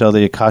a nutshell,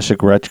 the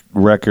Akashic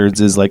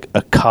Records is like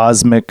a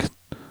cosmic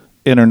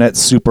internet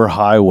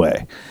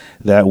superhighway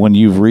that when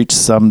you've reached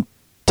some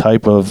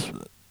type of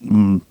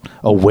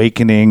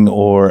awakening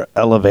or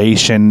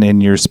elevation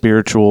in your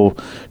spiritual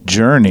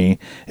journey,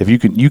 if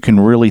you can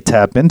really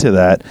tap into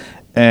that.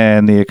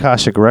 And the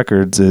Akashic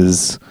Records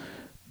is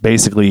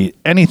basically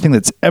anything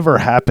that's ever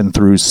happened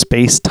through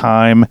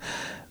space-time,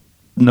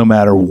 no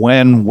matter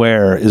when,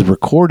 where, is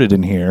recorded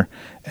in here.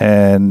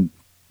 And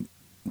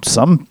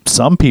some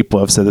people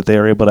have said that they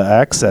are able to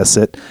access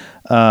it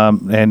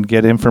and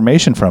get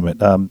information from it.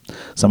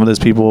 Some of those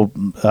people,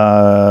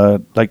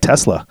 like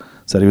Tesla,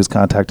 said he was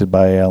contacted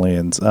by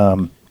aliens.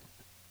 Elon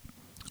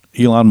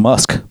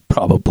Musk,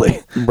 probably.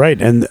 Right,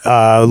 and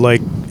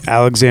like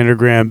Alexander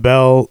Graham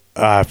Bell,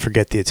 I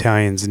forget the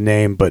Italian's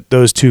name, but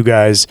those two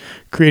guys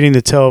creating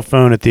the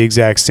telephone at the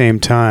exact same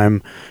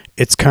time,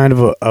 it's kind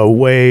of a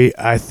way,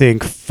 I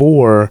think,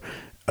 for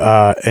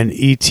an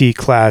ET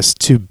class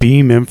to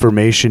beam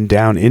information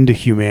down into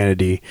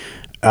humanity,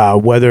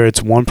 whether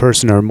it's one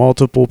person or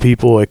multiple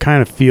people. It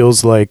kind of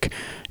feels like,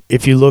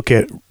 if you look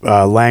at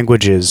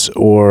languages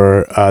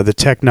or the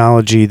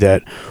technology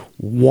that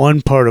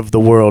one part of the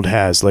world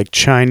has, like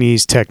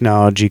Chinese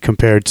technology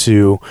compared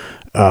to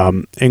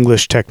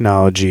English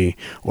technology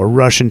or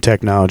Russian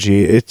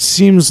technology, it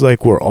seems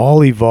like we're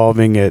all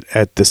evolving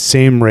at the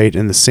same rate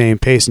and the same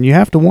pace. And you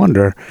have to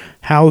wonder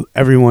how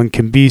everyone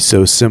can be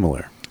so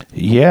similar.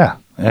 Yeah.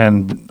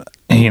 And,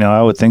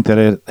 I would think that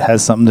it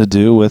has something to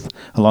do with,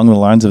 along the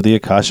lines of the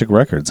Akashic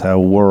Records, how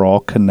we're all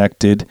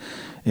connected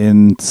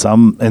in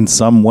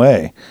some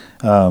way.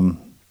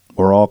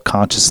 We're all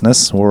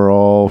consciousness. We're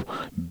all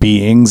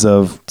beings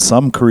of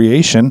some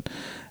creation.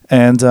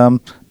 And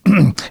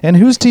and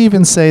who's to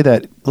even say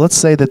that, let's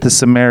say that the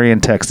Sumerian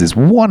text is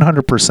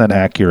 100%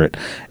 accurate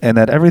and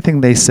that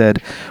everything they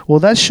said, well,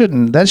 that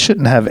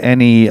shouldn't have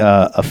any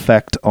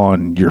effect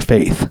on your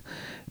faith.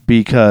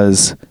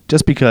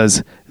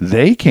 because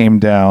they came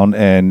down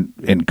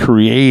and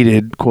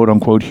created quote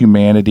unquote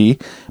humanity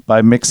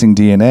by mixing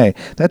DNA,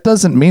 that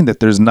doesn't mean that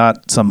there's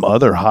not some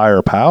other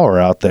higher power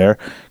out there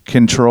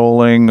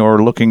controlling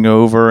or looking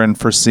over and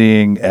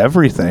foreseeing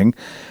everything.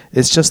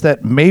 It's just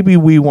that maybe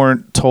we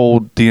weren't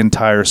told the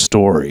entire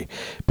story,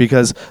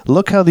 because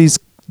look how these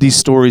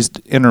stories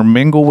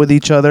intermingle with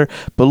each other,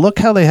 but look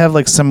how they have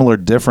like similar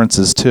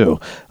differences too.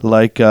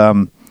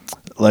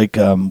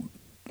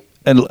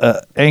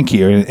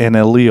 Enki and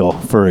Enlil,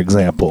 for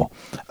example.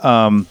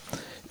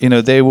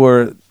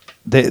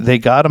 They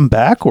got them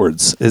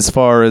backwards as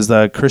far as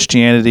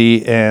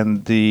Christianity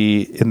and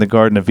in the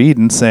Garden of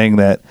Eden, saying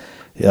that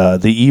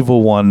the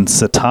evil one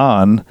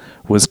Satan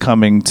was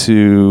coming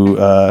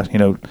to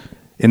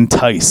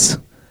entice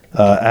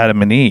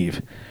Adam and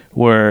Eve,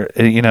 where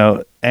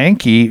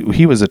Enki,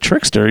 he was a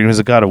trickster, he was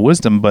a god of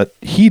wisdom, but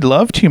he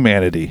loved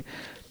humanity.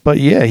 But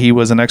yeah, he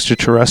was an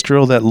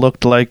extraterrestrial that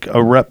looked like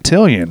a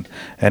reptilian,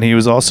 and he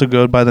was also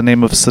goes by the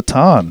name of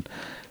Satan.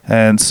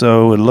 And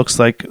so it looks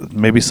like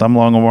maybe some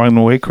along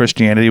the way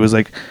Christianity was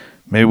like,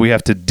 maybe we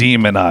have to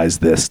demonize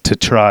this to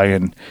try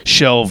and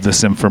shelve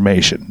this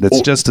information.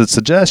 It's just a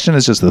suggestion,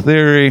 it's just a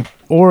theory.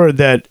 Or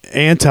that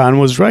Anton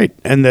was right,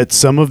 and that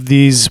some of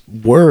these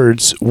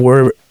words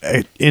were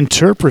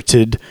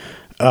interpreted.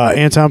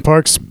 Anton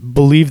Parks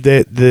believed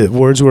that the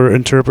words were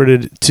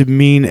interpreted to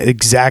mean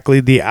exactly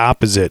the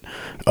opposite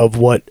of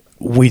what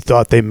we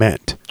thought they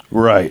meant.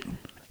 Right.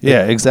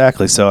 Yeah,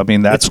 exactly. So, I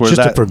mean, that's it's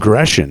just a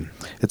progression.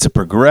 It's a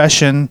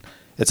progression.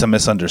 It's a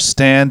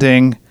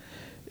misunderstanding.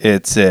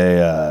 It's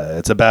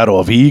a battle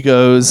of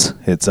egos.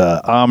 It's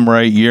I'm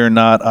right, you're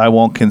not, I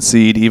won't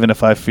concede. Even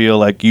if I feel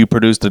like you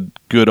produced a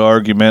good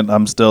argument,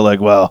 I'm still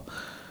like, well,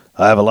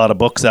 I have a lot of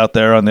books out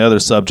there on the other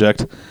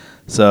subject.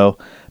 So...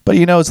 But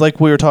it's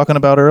like we were talking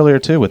about earlier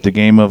too, with the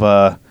game of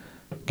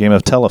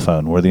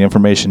telephone, where the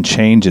information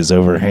changes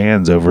over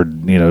hands, over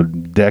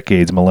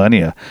decades,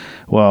 millennia.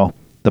 Well,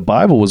 the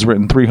Bible was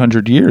written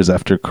 300 years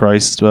after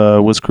Christ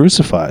was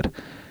crucified.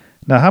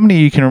 Now, how many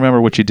of you can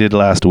remember what you did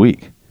last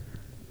week?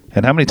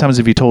 And how many times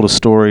have you told a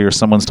story, or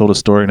someone's told a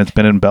story and it's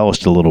been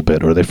embellished a little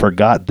bit, or they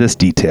forgot this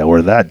detail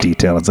or that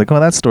detail? It's like,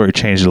 oh, that story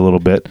changed a little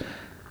bit.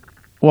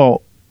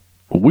 Well,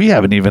 we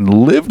haven't even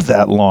lived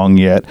that long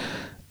yet.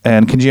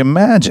 And can you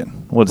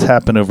imagine what's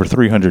happened over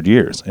 300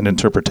 years in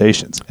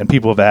interpretations? And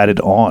people have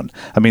added on.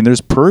 I mean, there's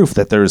proof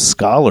that there's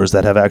scholars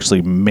that have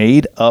actually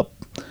made up,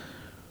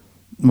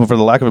 for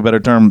the lack of a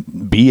better term,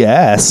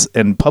 BS,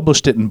 and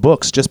published it in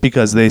books just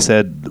because they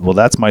said, well,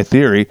 that's my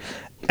theory.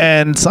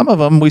 And some of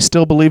them we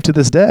still believe to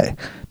this day,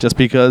 just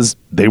because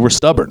they were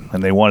stubborn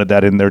and they wanted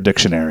that in their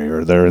dictionary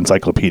or their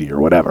encyclopedia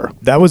or whatever.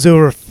 That was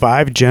over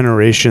 5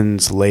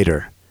 generations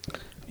later.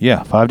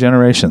 Yeah, 5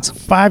 generations.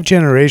 5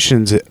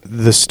 generations,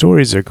 the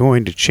stories are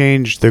going to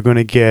change. They're going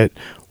to get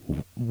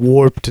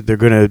warped.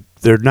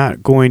 They're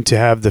not going to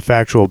have the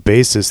factual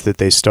basis that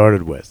they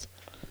started with.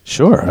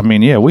 Sure. I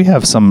mean, yeah, we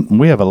have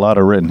a lot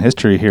of written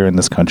history here in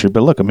this country.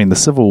 But look, I mean, the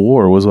Civil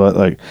War was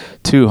like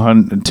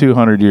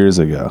 200 years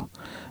ago.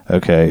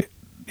 Okay.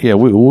 Yeah,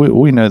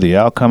 we know the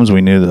outcomes. We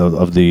knew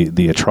of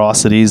the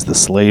atrocities, the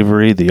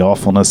slavery, the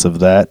awfulness of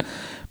that.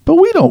 But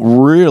we don't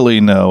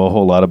really know a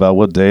whole lot about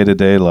what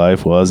day-to-day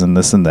life was and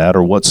this and that,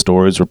 or what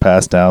stories were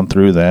passed down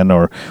through then,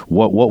 or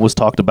what was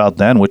talked about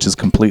then, which is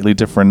completely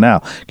different now.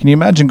 Can you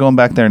imagine going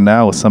back there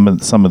now with some of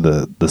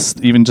the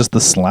even just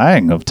the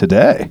slang of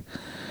today?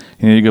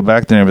 You go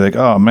back there and be like,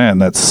 oh, man,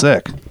 that's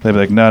sick. They'd be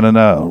like,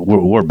 no,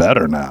 we're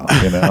better now,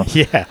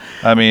 Yeah.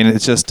 I mean,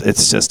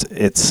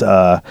 it's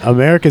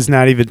America's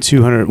not even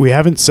 200. We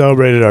haven't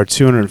celebrated our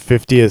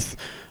 250th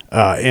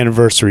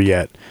anniversary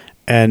yet.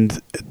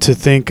 And to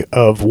think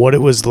of what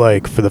it was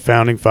like for the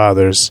Founding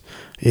Fathers,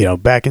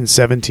 back in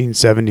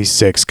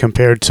 1776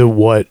 compared to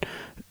what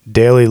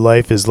daily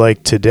life is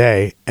like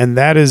today, and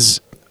that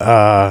is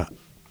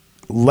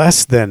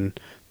less than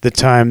the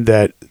time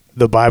that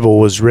the Bible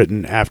was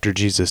written after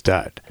Jesus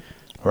died.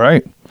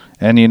 Right.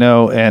 And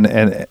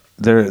and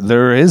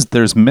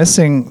there's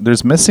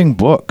missing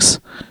books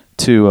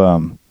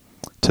to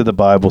the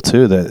Bible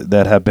too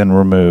that have been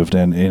removed,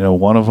 and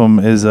one of them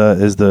is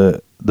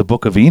the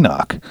Book of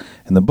Enoch.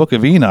 And the Book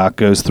of Enoch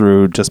goes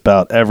through just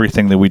about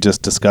everything that we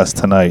just discussed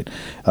tonight.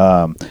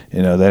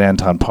 That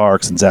Anton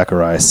Parks and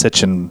Zechariah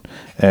Sitchin,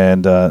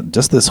 and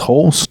just this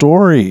whole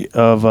story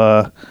of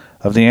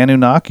the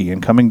Anunnaki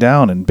and coming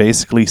down and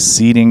basically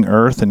seeding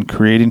Earth and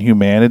creating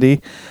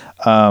humanity.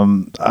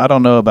 I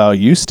don't know about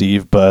you,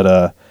 Steve,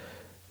 but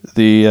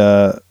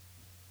it's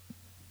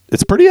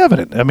pretty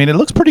evident. I mean, it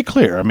looks pretty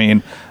clear. I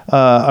mean,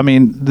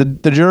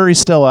 the jury's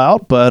still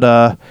out,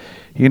 but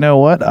you know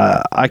what?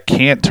 I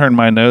can't turn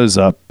my nose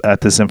up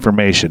at this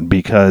information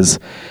because,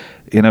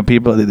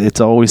 people,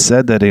 it's always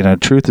said that,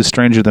 truth is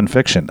stranger than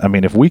fiction. I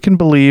mean, if we can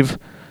believe,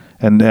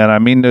 and I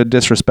mean no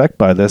disrespect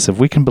by this, if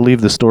we can believe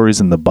the stories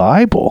in the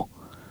Bible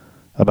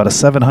about a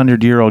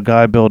 700-year-old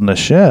guy building a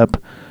ship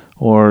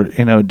or,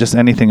 just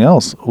anything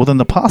else, well, then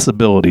the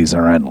possibilities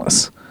are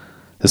endless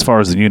as far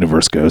as the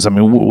universe goes. I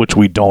mean, which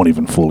we don't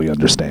even fully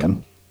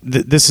understand.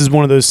 this is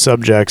one of those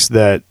subjects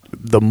that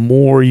the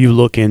more you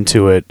look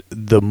into it,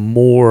 the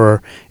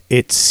more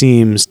it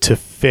seems to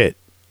fit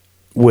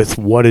with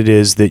what it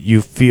is that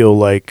you feel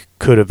like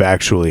could have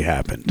actually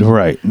happened.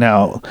 Right.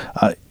 Now,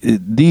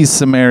 these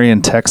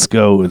Sumerian texts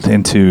go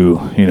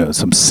into,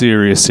 some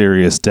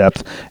serious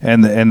depth,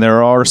 and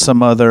there are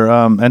some other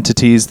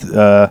entities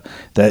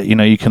that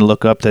you can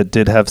look up that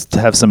did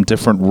have some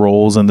different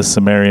roles in the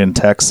Sumerian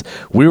texts.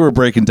 We were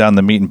breaking down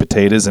the meat and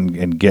potatoes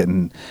and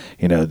getting,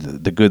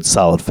 the good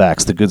solid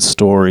facts, the good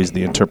stories,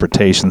 the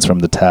interpretations from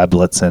the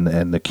tablets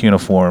and the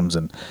cuneiforms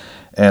and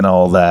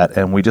all that,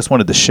 and we just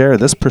wanted to share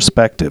this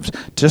perspective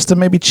just to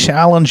maybe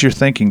challenge your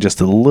thinking just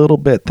a little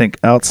bit. Think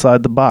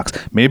outside the box.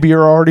 Maybe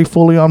you're already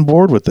fully on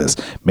board with this.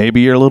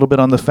 Maybe you're a little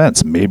bit on the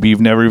fence. Maybe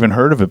you've never even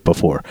heard of it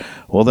before.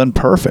 Well, then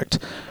perfect.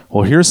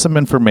 Well, here's some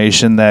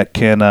information that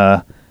can,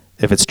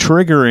 if it's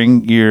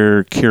triggering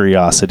your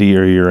curiosity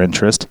or your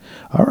interest,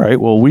 all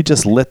right, well, we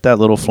just lit that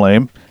little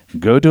flame.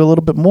 Go do a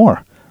little bit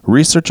more.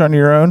 Research on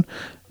your own,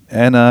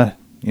 and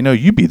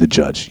you be the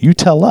judge. You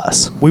tell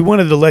us. We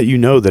wanted to let you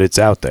know that it's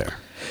out there.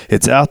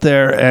 It's out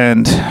there,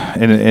 and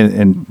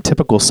in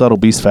typical Subtle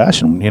Beast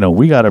fashion,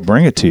 we got to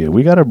bring it to you.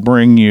 We got to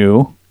bring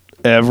you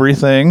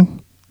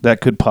everything that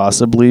could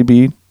possibly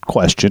be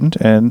questioned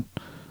and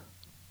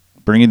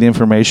bring you the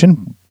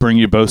information, bring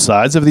you both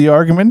sides of the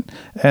argument,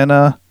 and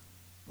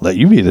let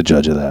you be the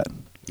judge of that.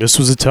 This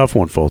was a tough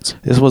one, folks.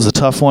 This was a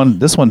tough one.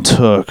 This one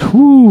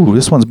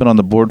this one's been on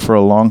the board for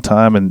a long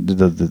time, and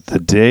the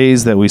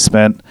days that we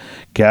spent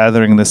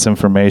gathering this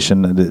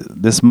information,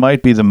 this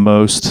might be the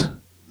most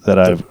that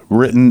I've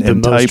written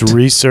and typed. The most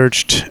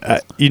researched.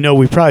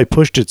 We probably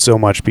pushed it so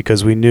much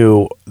because we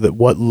knew that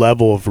what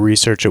level of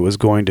research it was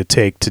going to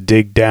take to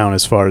dig down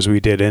as far as we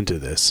did into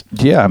this.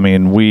 Yeah, I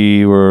mean,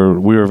 we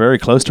were very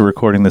close to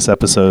recording this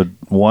episode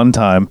one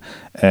time,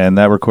 and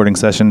that recording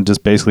session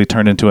just basically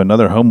turned into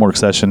another homework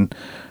session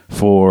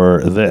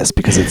for this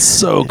because it's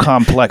so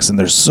complex and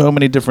there's so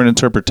many different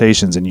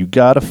interpretations, and you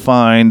got to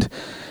find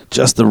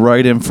just the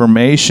right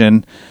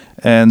information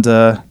and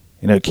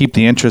keep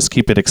the interest,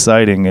 keep it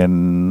exciting,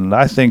 and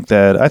I think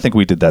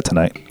we did that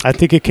tonight. I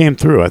think it came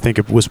through. I think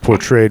it was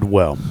portrayed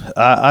well.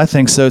 I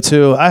think so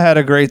too. I had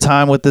a great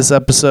time with this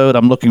episode.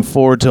 I'm looking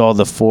forward to all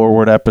the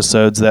forward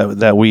episodes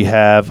that we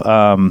have.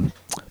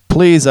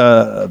 Please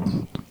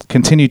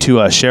continue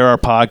to share our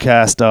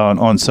podcast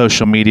on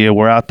social media.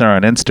 We're out there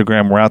on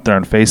Instagram. We're out there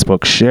on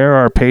Facebook. Share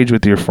our page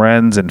with your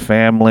friends and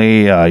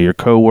family, your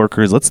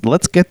coworkers.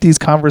 Let's get these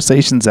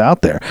conversations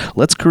out there.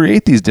 Let's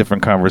create these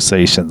different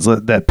conversations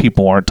that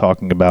people aren't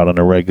talking about on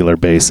a regular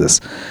basis.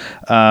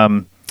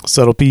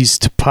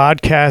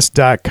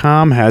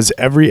 SuttleBeastPodcast.com has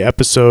every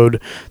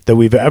episode that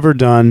we've ever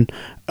done.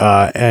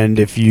 And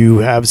if you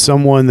have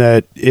someone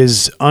that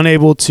is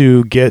unable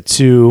to get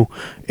to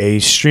a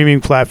streaming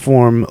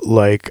platform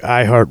like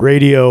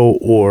iHeartRadio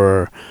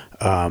or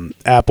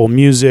Apple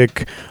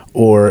Music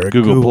or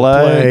Google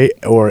Play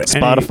or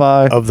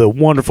Spotify, any of the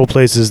wonderful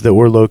places that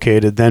we're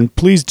located, then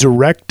please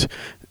direct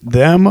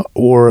them,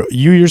 or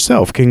you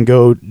yourself can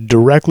go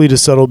directly to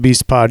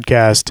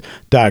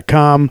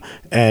SuttleBeastPodcast.com,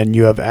 and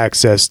you have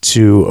access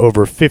to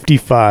over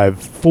 55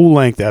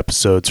 full-length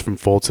episodes from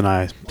Foltz and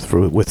I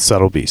with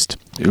Subtle Beast.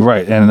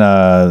 Right,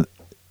 and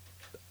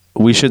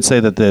we should say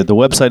that the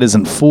website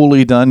isn't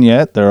fully done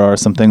yet. There are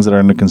some things that are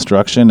under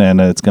construction,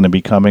 and it's going to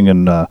be coming,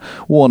 and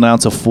we'll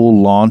announce a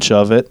full launch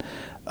of it.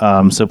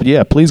 But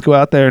yeah, please go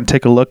out there and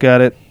take a look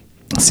at it.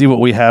 See what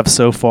we have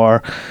so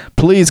far.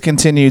 Please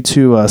continue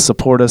to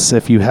support us.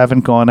 If you haven't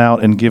gone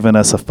out and given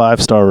us a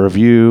 5-star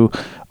review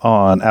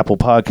on Apple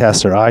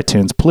Podcasts or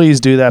iTunes, please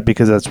do that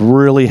because that's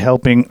really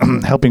helping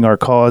our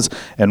cause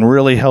and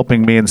really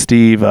helping me and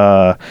Steve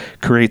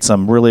create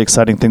some really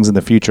exciting things in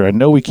the future. I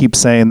know we keep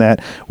saying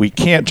that. We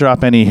can't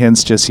drop any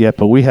hints just yet,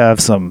 but we have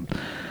some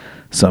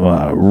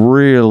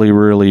really,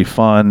 really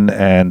fun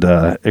and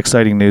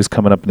exciting news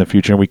coming up in the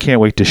future, and we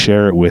can't wait to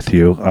share it with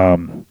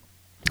you.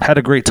 Had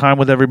a great time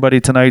with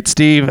everybody tonight.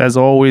 Steve, as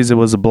always, it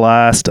was a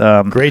blast.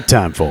 Great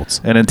time,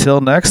 Foltz. And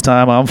until next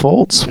time, I'm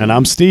Foltz. And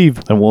I'm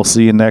Steve. And we'll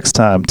see you next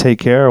time. Take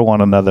care of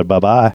one another. Bye-bye.